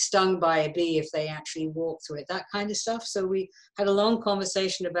be stung by a bee if they actually walk through it, that kind of stuff. So we had a long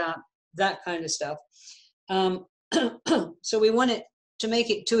conversation about that kind of stuff. So we wanted to make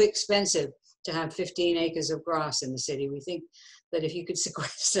it too expensive to have 15 acres of grass in the city. We think that if you could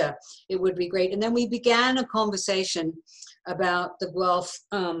sequester, it would be great. And then we began a conversation about the Guelph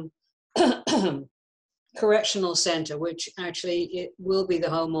correctional center, which actually it will be the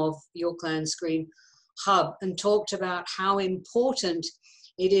home of York Lands Green Hub, and talked about how important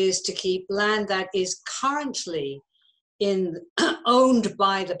it is to keep land that is currently owned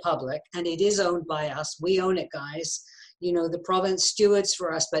by the public, and it is owned by us. We own it, guys. You know, the province stewards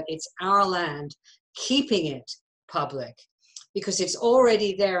for us, but it's our land, keeping it public because it's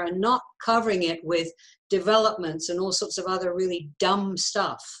already there, and not covering it with developments and all sorts of other really dumb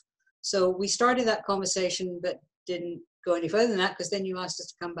stuff. So we started that conversation, but didn't go any further than that because then you asked us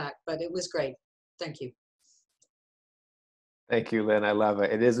to come back, but it was great. Thank you. Thank you, Lynn. I love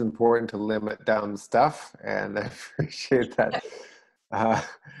it. It is important to limit dumb stuff, and I appreciate that, that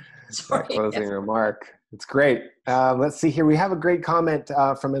closing remark. It's great. Let's see here. We have a great comment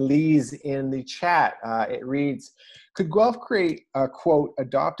from Elise in the chat. It reads, could Guelph create a, quote,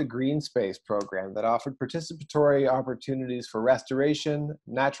 adopt a green space program that offered participatory opportunities for restoration,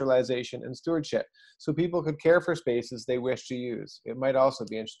 naturalization, and stewardship so people could care for spaces they wish to use? It might also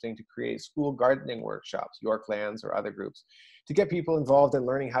be interesting to create school gardening workshops, York Lands or other groups, to get people involved in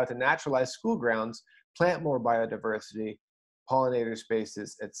learning how to naturalize school grounds, plant more biodiversity, pollinator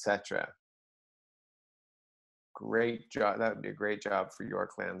spaces, etc. Great job. That would be a great job for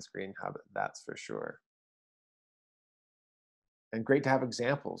York Lands Green Hub, that's for sure. And great to have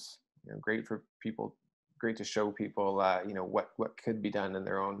examples. You know, great for people. Great to show people, you know, what could be done in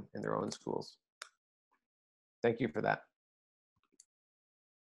their own schools. Thank you for that.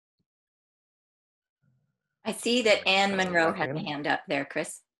 I see that Anne Monroe has a hand up there,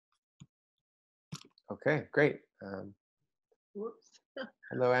 Chris. Okay, great. Whoops.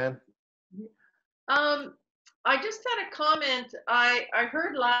 Hello, Anne. I just had a comment. I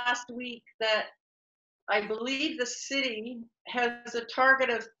heard last week that I believe the city has a target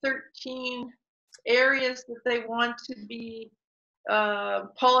of 13 areas that they want to be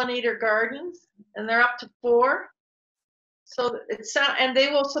pollinator gardens, and they're up to 4. So it's, and they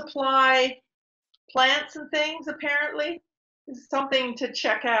will supply plants and things, apparently. It's something to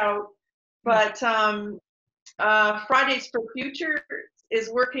check out. But Fridays for Future is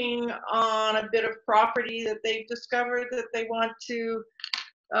working on a bit of property that they've discovered that they want to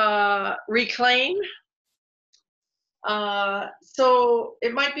reclaim. So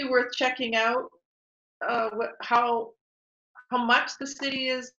it might be worth checking out how much the city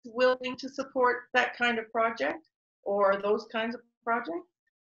is willing to support that kind of project or those kinds of projects.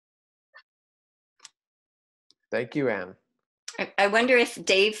 Thank you, Anne. I wonder if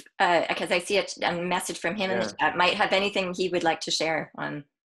Dave, because I see a message from him in the chat, might have anything he would like to share on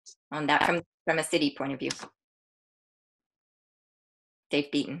that from a city point of view. Dave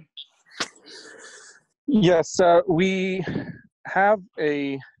Beaton. Yes, we have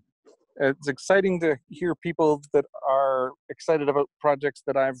it's exciting to hear people that are excited about projects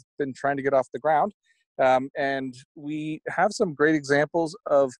that I've been trying to get off the ground. And we have some great examples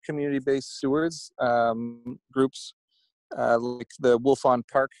of community-based stewards groups, like the Wolf on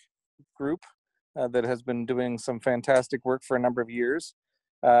Park group that has been doing some fantastic work for a number of years.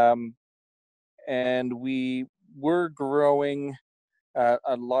 And we were growing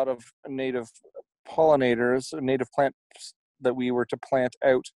a lot of native pollinators, native plants that we were to plant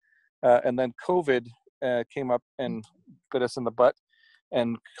out. And then COVID came up and bit us in the butt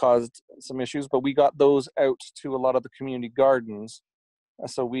and caused some issues, but we got those out to a lot of the community gardens.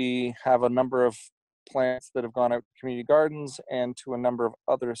 So we have a number of plants that have gone out to community gardens and to a number of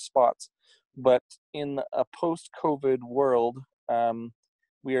other spots. But in a post-COVID world,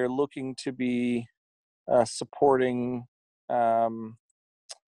 we are looking to be supporting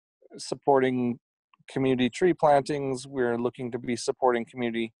community tree plantings. We're looking to be supporting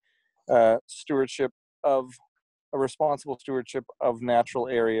community stewardship of a responsible stewardship of natural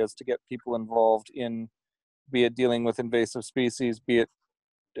areas to get people involved in, be it dealing with invasive species, be it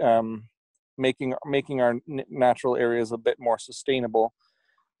making our natural areas a bit more sustainable.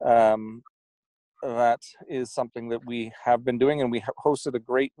 That is something that we have been doing, and we hosted a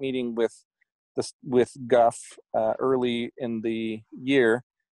great meeting with Guelph early in the year,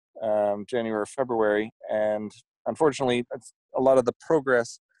 January or February, and unfortunately a lot of the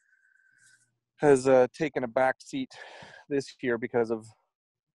progress has taken a back seat this year because of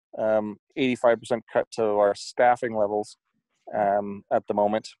 85% cut to our staffing levels at the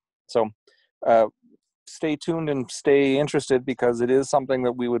moment. So stay tuned and stay interested, because it is something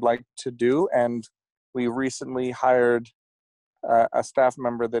that we would like to do. And we recently hired a staff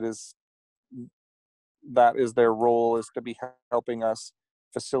member that is their role, is to be helping us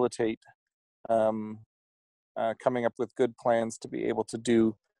facilitate coming up with good plans to be able to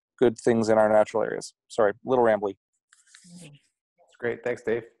do good things in our natural areas. Sorry, a little rambly. That's great. Thanks,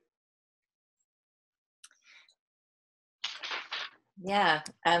 Dave. Yeah.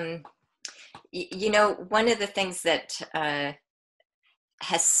 You know, one of the things that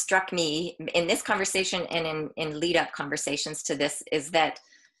has struck me in this conversation and in lead up conversations to this is that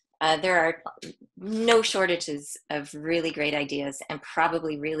there are no shortages of really great ideas and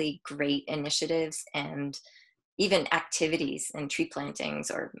probably really great initiatives and even activities and tree plantings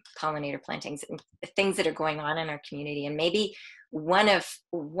or pollinator plantings, and things that are going on in our community. And maybe one of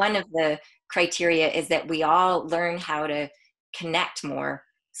the criteria is that we all learn how to connect more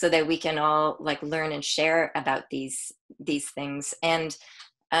so that we can all like learn and share about these things. And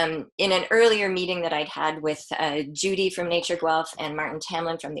in an earlier meeting that I'd had with Judy from Nature Guelph and Martin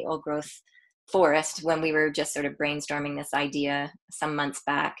Tamlin from the Old Growth Forest, when we were just sort of brainstorming this idea some months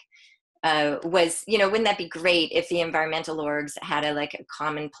back, was, you know, wouldn't that be great if the environmental orgs had a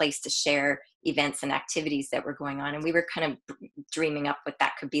common place to share events and activities that were going on? And we were kind of dreaming up what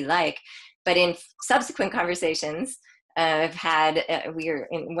that could be like. But in subsequent conversations, I've had, we were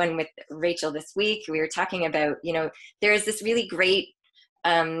in one with Rachel this week, we were talking about, you know, there is this really great,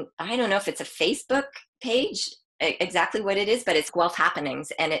 I don't know if it's a Facebook page, exactly what it is, but it's Guelph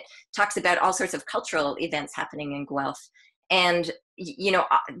Happenings, and it talks about all sorts of cultural events happening in Guelph. And, you know,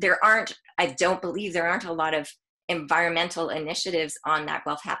 I don't believe there aren't a lot of environmental initiatives on that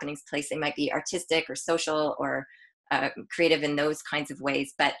Guelph Happenings place. They might be artistic or social or creative in those kinds of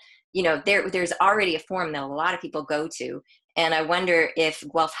ways. But, you know, there's already a forum that a lot of people go to. And I wonder if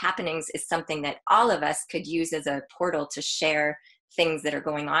Guelph Happenings is something that all of us could use as a portal to share things that are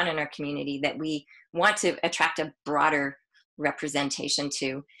going on in our community that we want to attract a broader representation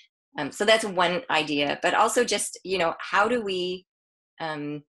to. So that's one idea, but also just, you know, how do we,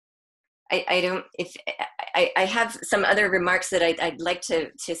 I have some other remarks that I'd like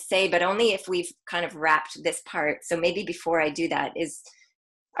to say, but only if we've kind of wrapped this part. So maybe before I do that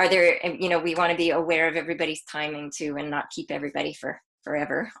are there, you know, we want to be aware of everybody's timing too and not keep everybody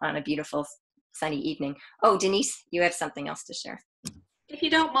forever on a beautiful sunny evening. Oh, Denise, you have something else to share. If you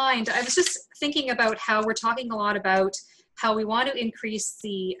don't mind, I was just thinking about how we're talking a lot about how we want to increase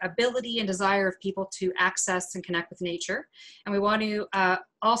the ability and desire of people to access and connect with nature. And we want to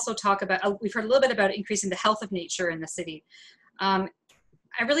also talk about, we've heard a little bit about increasing the health of nature in the city. I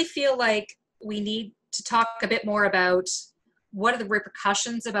really feel like we need to talk a bit more about what are the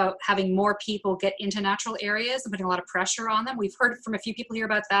repercussions about having more people get into natural areas and putting a lot of pressure on them. We've heard from a few people here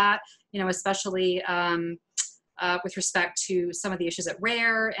about that, you know, especially with respect to some of the issues at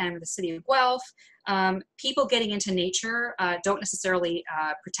Rare and the city of Guelph. People getting into nature don't necessarily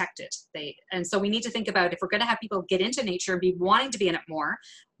protect it. And so we need to think about, if we're going to have people get into nature and be wanting to be in it more,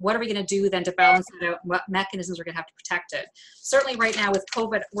 what are we going to do then to balance it out? What mechanisms are going to have to protect it? Certainly right now with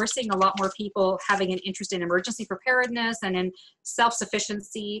COVID, we're seeing a lot more people having an interest in emergency preparedness and in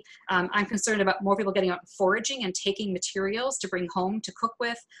self-sufficiency. I'm concerned about more people getting out and foraging and taking materials to bring home to cook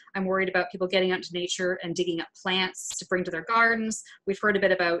with. I'm worried about people getting out into nature and digging up plants to bring to their gardens. We've heard a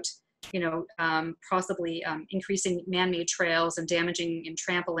bit about, you know, possibly increasing man-made trails and damaging and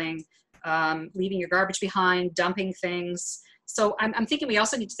trampling, leaving your garbage behind, dumping things. So I'm thinking we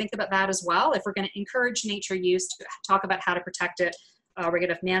also need to think about that as well. If we're going to encourage nature use, to talk about how to protect it, we're going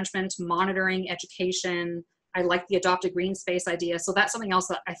to have management, monitoring, education. I like the adopted green space idea. So that's something else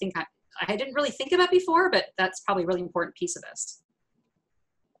that I think I didn't really think about before, but that's probably a really important piece of this.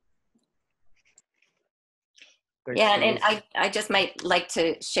 Yeah, and I just might like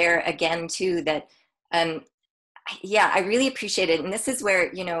to share again too that, yeah, I really appreciate it. And this is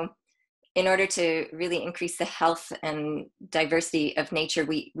where, you know, in order to really increase the health and diversity of nature,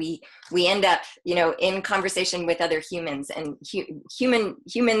 we end up, you know, in conversation with other humans, and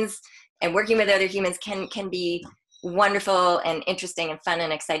humans and working with other humans can be wonderful and interesting and fun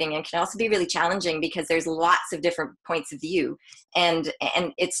and exciting, and can also be really challenging because there's lots of different points of view, and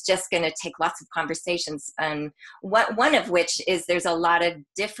it's just going to take lots of conversations. One of which is there's a lot of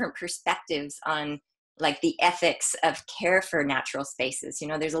different perspectives on like the ethics of care for natural spaces. You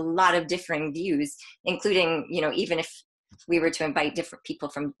know, there's a lot of differing views, including, you know, even if we were to invite different people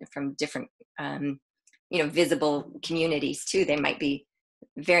from different, you know, visible communities too, there might be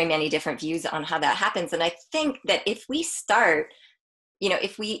very many different views on how that happens. And I think that if we start, you know,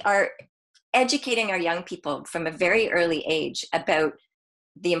 if we are educating our young people from a very early age about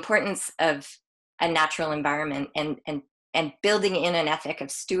the importance of a natural environment and building in an ethic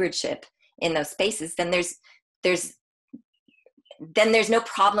of stewardship in those spaces, then there's no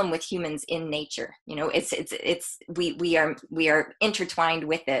problem with humans in nature. You know, we are intertwined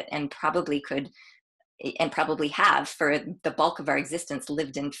with it, and probably have for the bulk of our existence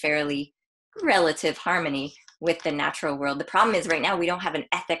lived in fairly relative harmony with the natural world. The problem is right now we don't have an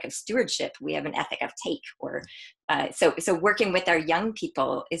ethic of stewardship. We have an ethic of take. Or so working with our young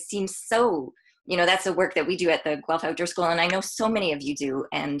people, it seems so, you know, that's the work that we do at the Guelph Outdoor School, and I know so many of you do.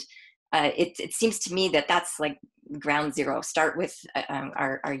 And it seems to me that that's like ground zero. Start with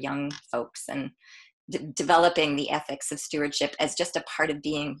our young folks and developing the ethics of stewardship as just a part of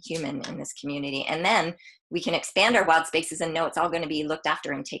being human in this community. And then we can expand our wild spaces and know it's all going to be looked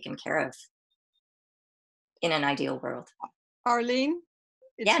after and taken care of in an ideal world. Arlene,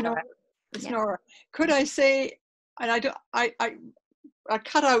 it's Yeah, Nora. Nora. It's Yeah. Nora. Could I say, and I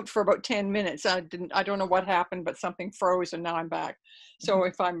cut out for about 10 minutes. I don't know what happened, but something froze and now I'm back. So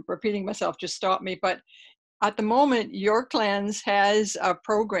if I'm repeating myself, just stop me. But at the moment, Yorklands has a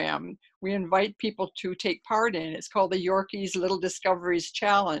program we invite people to take part in. It's called the Yorkies Little Discoveries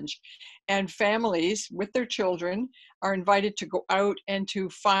Challenge. And families with their children are invited to go out and to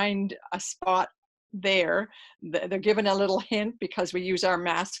find a spot there. They're given a little hint because we use our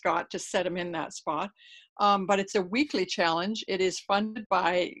mascot to set them in that spot. But it's a weekly challenge. It is funded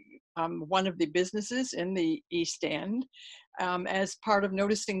by one of the businesses in the East End as part of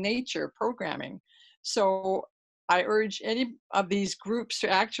Noticing Nature programming. So I urge any of these groups to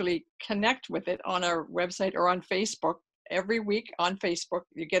actually connect with it on our website or on Facebook. Every week on Facebook,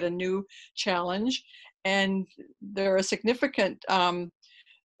 you get a new challenge, and there are significant,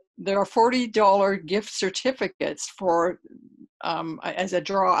 there are $40 gift certificates for as a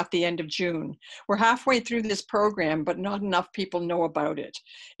draw at the end of June. We're halfway through this program, but not enough people know about it.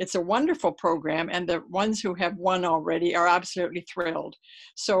 It's a wonderful program, and the ones who have won already are absolutely thrilled.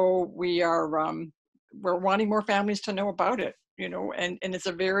 So we are we're wanting more families to know about it, you know, and it's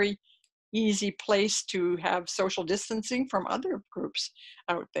a very easy place to have social distancing from other groups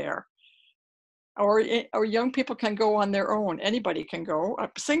out there. Or young people can go on their own. Anybody can go. A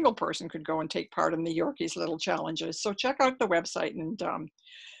single person could go and take part in the Yorkies Little Challenges. So check out the website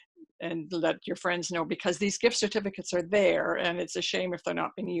and let your friends know, because these gift certificates are there, and it's a shame if they're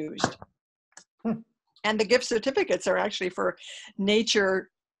not being used. And the gift certificates are actually for nature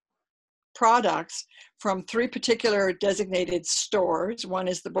products from 3 particular designated stores. One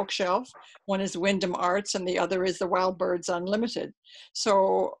is the Bookshelf, one is Wyndham Arts, and the other is the Wild Birds Unlimited.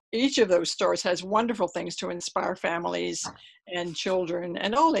 So each of those stores has wonderful things to inspire families and children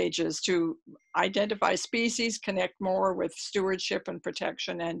and all ages to identify species, connect more with stewardship and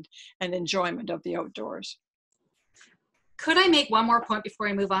protection and enjoyment of the outdoors. Could I make one more point before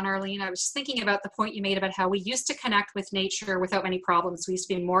I move on, Arlene? I was just thinking about the point you made about how we used to connect with nature without many problems. We used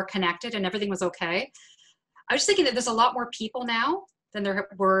to be more connected and everything was okay. I was thinking that there's a lot more people now than there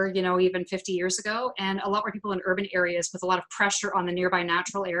were, you know, even 50 years ago, and a lot more people in urban areas with a lot of pressure on the nearby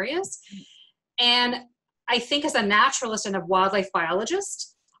natural areas. And I think as a naturalist and a wildlife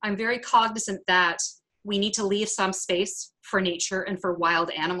biologist, I'm very cognizant that we need to leave some space for nature and for wild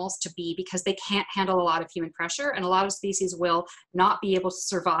animals to be, because they can't handle a lot of human pressure, and a lot of species will not be able to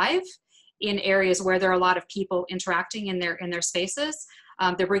survive in areas where there are a lot of people interacting in their spaces.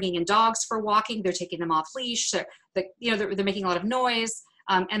 They're bringing in dogs for walking, they're taking them off leash, they're making a lot of noise,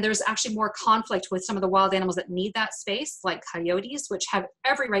 and there's actually more conflict with some of the wild animals that need that space, like coyotes, which have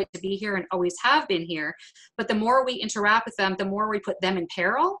every right to be here and always have been here. But the more we interact with them, the more we put them in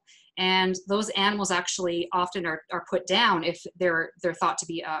peril. And those animals actually often are put down if they're thought to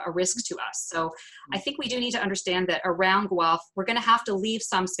be a risk to us. So I think we do need to understand that around Guelph, we're going to have to leave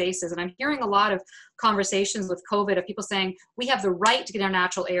some spaces. And I'm hearing a lot of conversations with COVID of people saying, we have the right to get our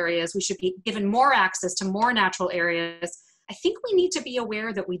natural areas. We should be given more access to more natural areas. I think we need to be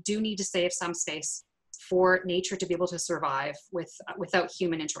aware that we do need to save some space for nature to be able to survive without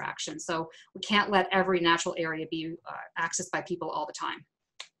human interaction. So we can't let every natural area be accessed by people all the time.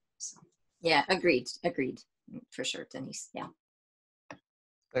 So. Yeah, agreed, for sure, Denise. Yeah.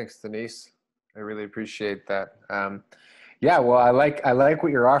 Thanks, Denise. I really appreciate that. Yeah, well, I like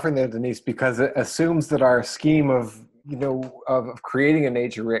what you're offering there, Denise, because it assumes that our scheme of creating a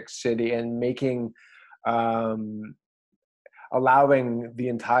nature-rich city and making allowing the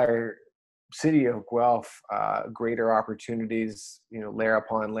entire city of Guelph greater opportunities, layer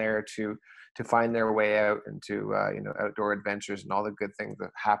upon layer to find their way out into outdoor adventures and all the good things that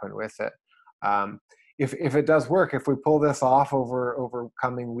happen with it. If it does work, if we pull this off over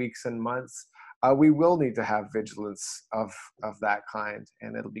coming weeks and months, we will need to have vigilance of that kind,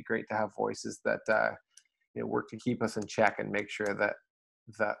 and it'll be great to have voices that work to keep us in check and make sure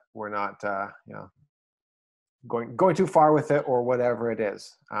that we're not going too far with it or whatever it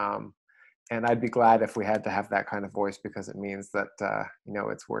is. And I'd be glad if we had to have that kind of voice, because it means that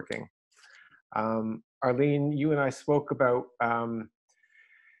it's working. Arlene, you and I spoke about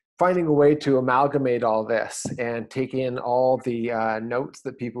finding a way to amalgamate all this and take in all the notes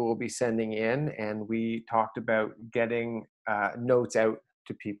that people will be sending in. And we talked about getting notes out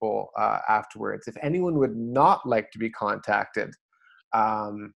to people afterwards. If anyone would not like to be contacted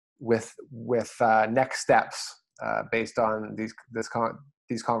with next steps based on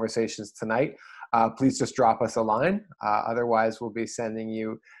these conversations tonight, please just drop us a line. Otherwise, we'll be sending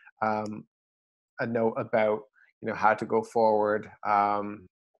you a note about how to go forward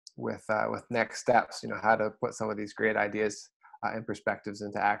with next steps. How to put some of these great ideas and perspectives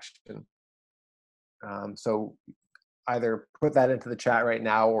into action. So either put that into the chat right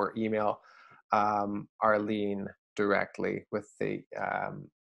now or email Arlene directly with the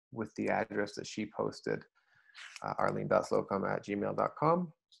address that she posted,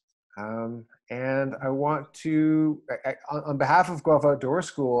 arlene.slocum@gmail.com. And I want to, on behalf of Guelph Outdoor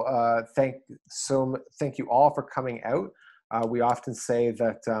School, thank you all for coming out. We often say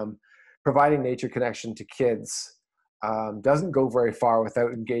that providing nature connection to kids doesn't go very far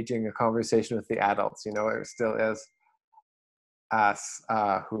without engaging a conversation with the adults. It still is us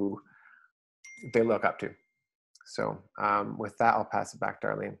who they look up to. So with that, I'll pass it back to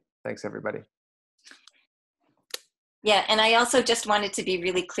Arlene. Thanks, everybody. Yeah, and I also just wanted to be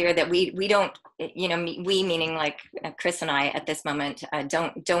really clear that we don't, we meaning like Chris and I at this moment,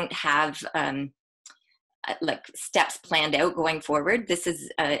 don't have like steps planned out going forward. This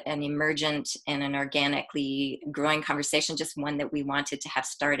is an emergent and an organically growing conversation, just one that we wanted to have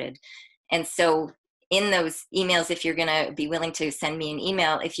started. And so in those emails, if you're going to be willing to send me an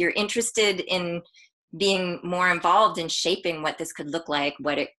email, if you're interested in being more involved in shaping what this could look like,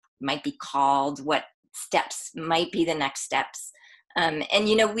 what it might be called, what steps might be the next steps, and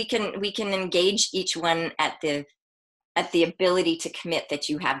we can engage each one at the ability to commit that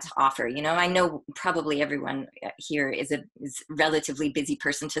you have to offer. I know probably everyone here is a relatively busy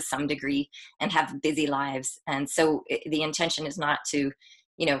person to some degree and have busy lives, and so the intention is not to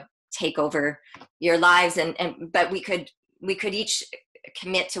take over your lives, but we could each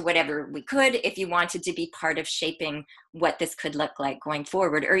commit to whatever we could if you wanted to be part of shaping what this could look like going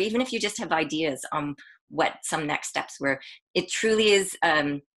forward, or even if you just have ideas on what some next steps were. It truly is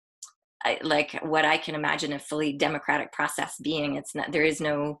like what I can imagine a fully democratic process being. There is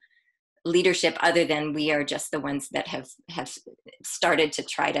no leadership other than we are just the ones that have started to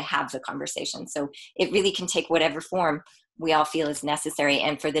try to have the conversation. So it really can take whatever form we all feel is necessary.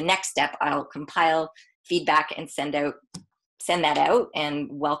 And for the next step, I'll compile feedback and send that out and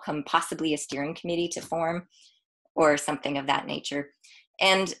welcome possibly a steering committee to form or something of that nature.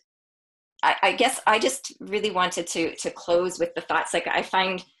 And I guess I just really wanted to close with the thoughts, like I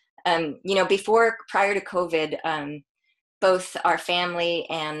find, prior to COVID, both our family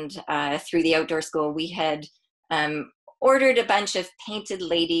and through the outdoor school, we had ordered a bunch of painted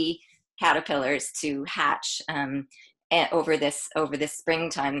lady caterpillars to hatch over this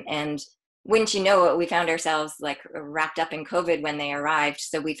springtime. And wouldn't you know it, we found ourselves like wrapped up in COVID when they arrived.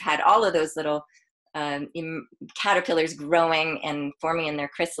 So we've had all of those little caterpillars growing and forming in their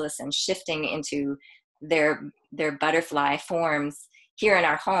chrysalis and shifting into their butterfly forms here in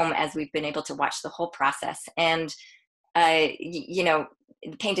our home as we've been able to watch the whole process. And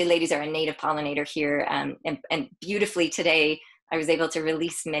painted ladies are a native pollinator here, and beautifully today I was able to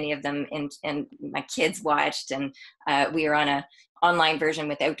release many of them, and my kids watched, and we were on a online version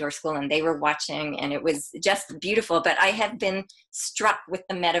with outdoor school and they were watching, and it was just beautiful. But I have been struck with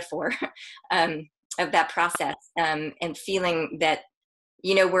the metaphor of that process, and feeling that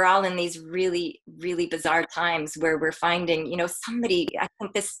we're all in these really, really bizarre times where we're finding, I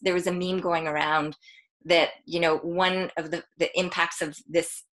think there was a meme going around that, one of the impacts of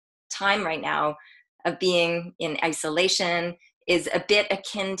this time right now of being in isolation is a bit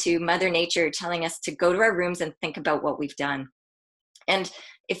akin to Mother Nature telling us to go to our rooms and think about what we've done. And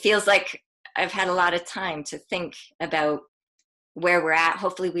it feels like I've had a lot of time to think about where we're at.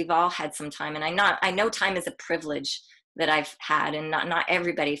 Hopefully we've all had some time. And I know time is a privilege that I've had, and not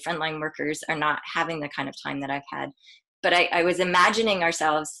everybody, frontline workers, are not having the kind of time that I've had. But I was imagining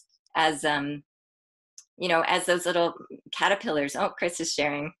ourselves as, as those little caterpillars. Oh, Chris is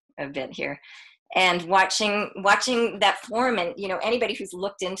sharing a bit here. And watching that form, and anybody who's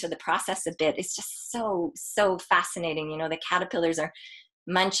looked into the process a bit, it's just so fascinating. The caterpillars are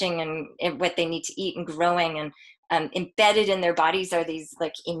munching and what they need to eat and growing, and embedded in their bodies are these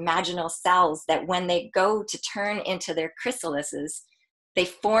like imaginal cells that when they go to turn into their chrysalises, they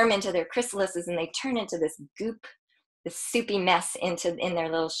form into their chrysalises and they turn into this goop, this soupy mess in their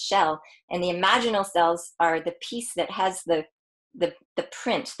little shell. And the imaginal cells are the piece that has the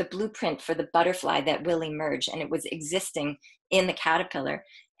print, the blueprint for the butterfly that will emerge, and it was existing in the caterpillar.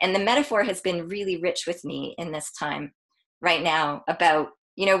 And the metaphor has been really rich with me in this time right now about,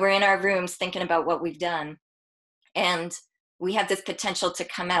 we're in our rooms thinking about what we've done, and we have this potential to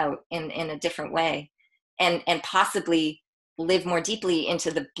come out in a different way and possibly live more deeply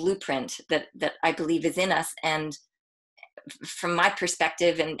into the blueprint that I believe is in us. And from my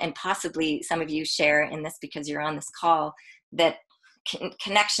perspective, and possibly some of you share in this because you're on this call, that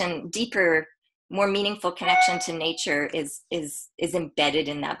connection, deeper, more meaningful connection to nature is embedded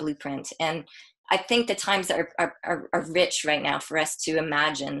in that blueprint. And I think the times are rich right now for us to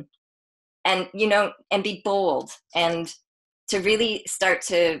imagine and, and be bold, and to really start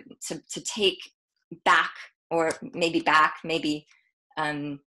to take back, or maybe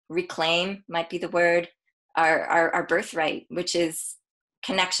reclaim might be the word, our birthright, which is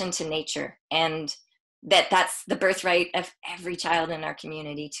connection to nature. And that's the birthright of every child in our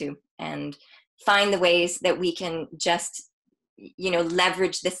community too. And find the ways that we can just,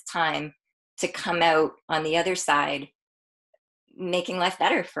 leverage this time to come out on the other side, making life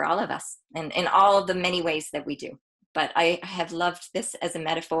better for all of us, and in all of the many ways that we do. But I have loved this as a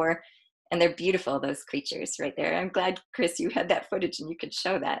metaphor, and they're beautiful, those creatures right there. I'm glad, Chris, you had that footage and you could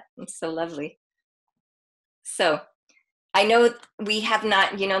show that. It's so lovely. So I know we have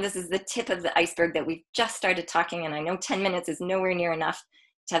not, this is the tip of the iceberg that we've just started talking, and I know 10 minutes is nowhere near enough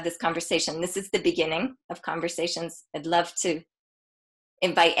to have this conversation. This is the beginning of conversations. I'd love to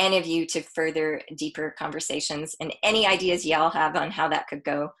invite any of you to further, deeper conversations, and any ideas y'all have on how that could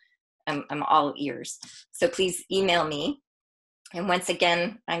go. I'm all ears. So please email me. And once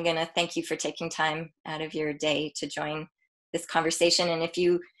again, I'm going to thank you for taking time out of your day to join this conversation. And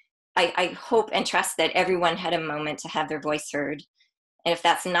I hope and trust that everyone had a moment to have their voice heard. And if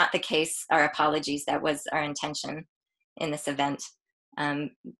that's not the case, our apologies. That was our intention in this event.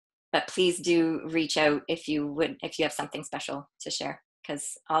 But please do reach out if you have something special to share,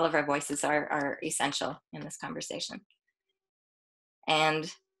 because all of our voices are essential in this conversation.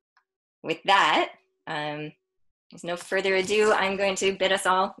 And with that, there's no further ado. I'm going to bid us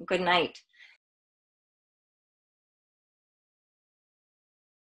all good night.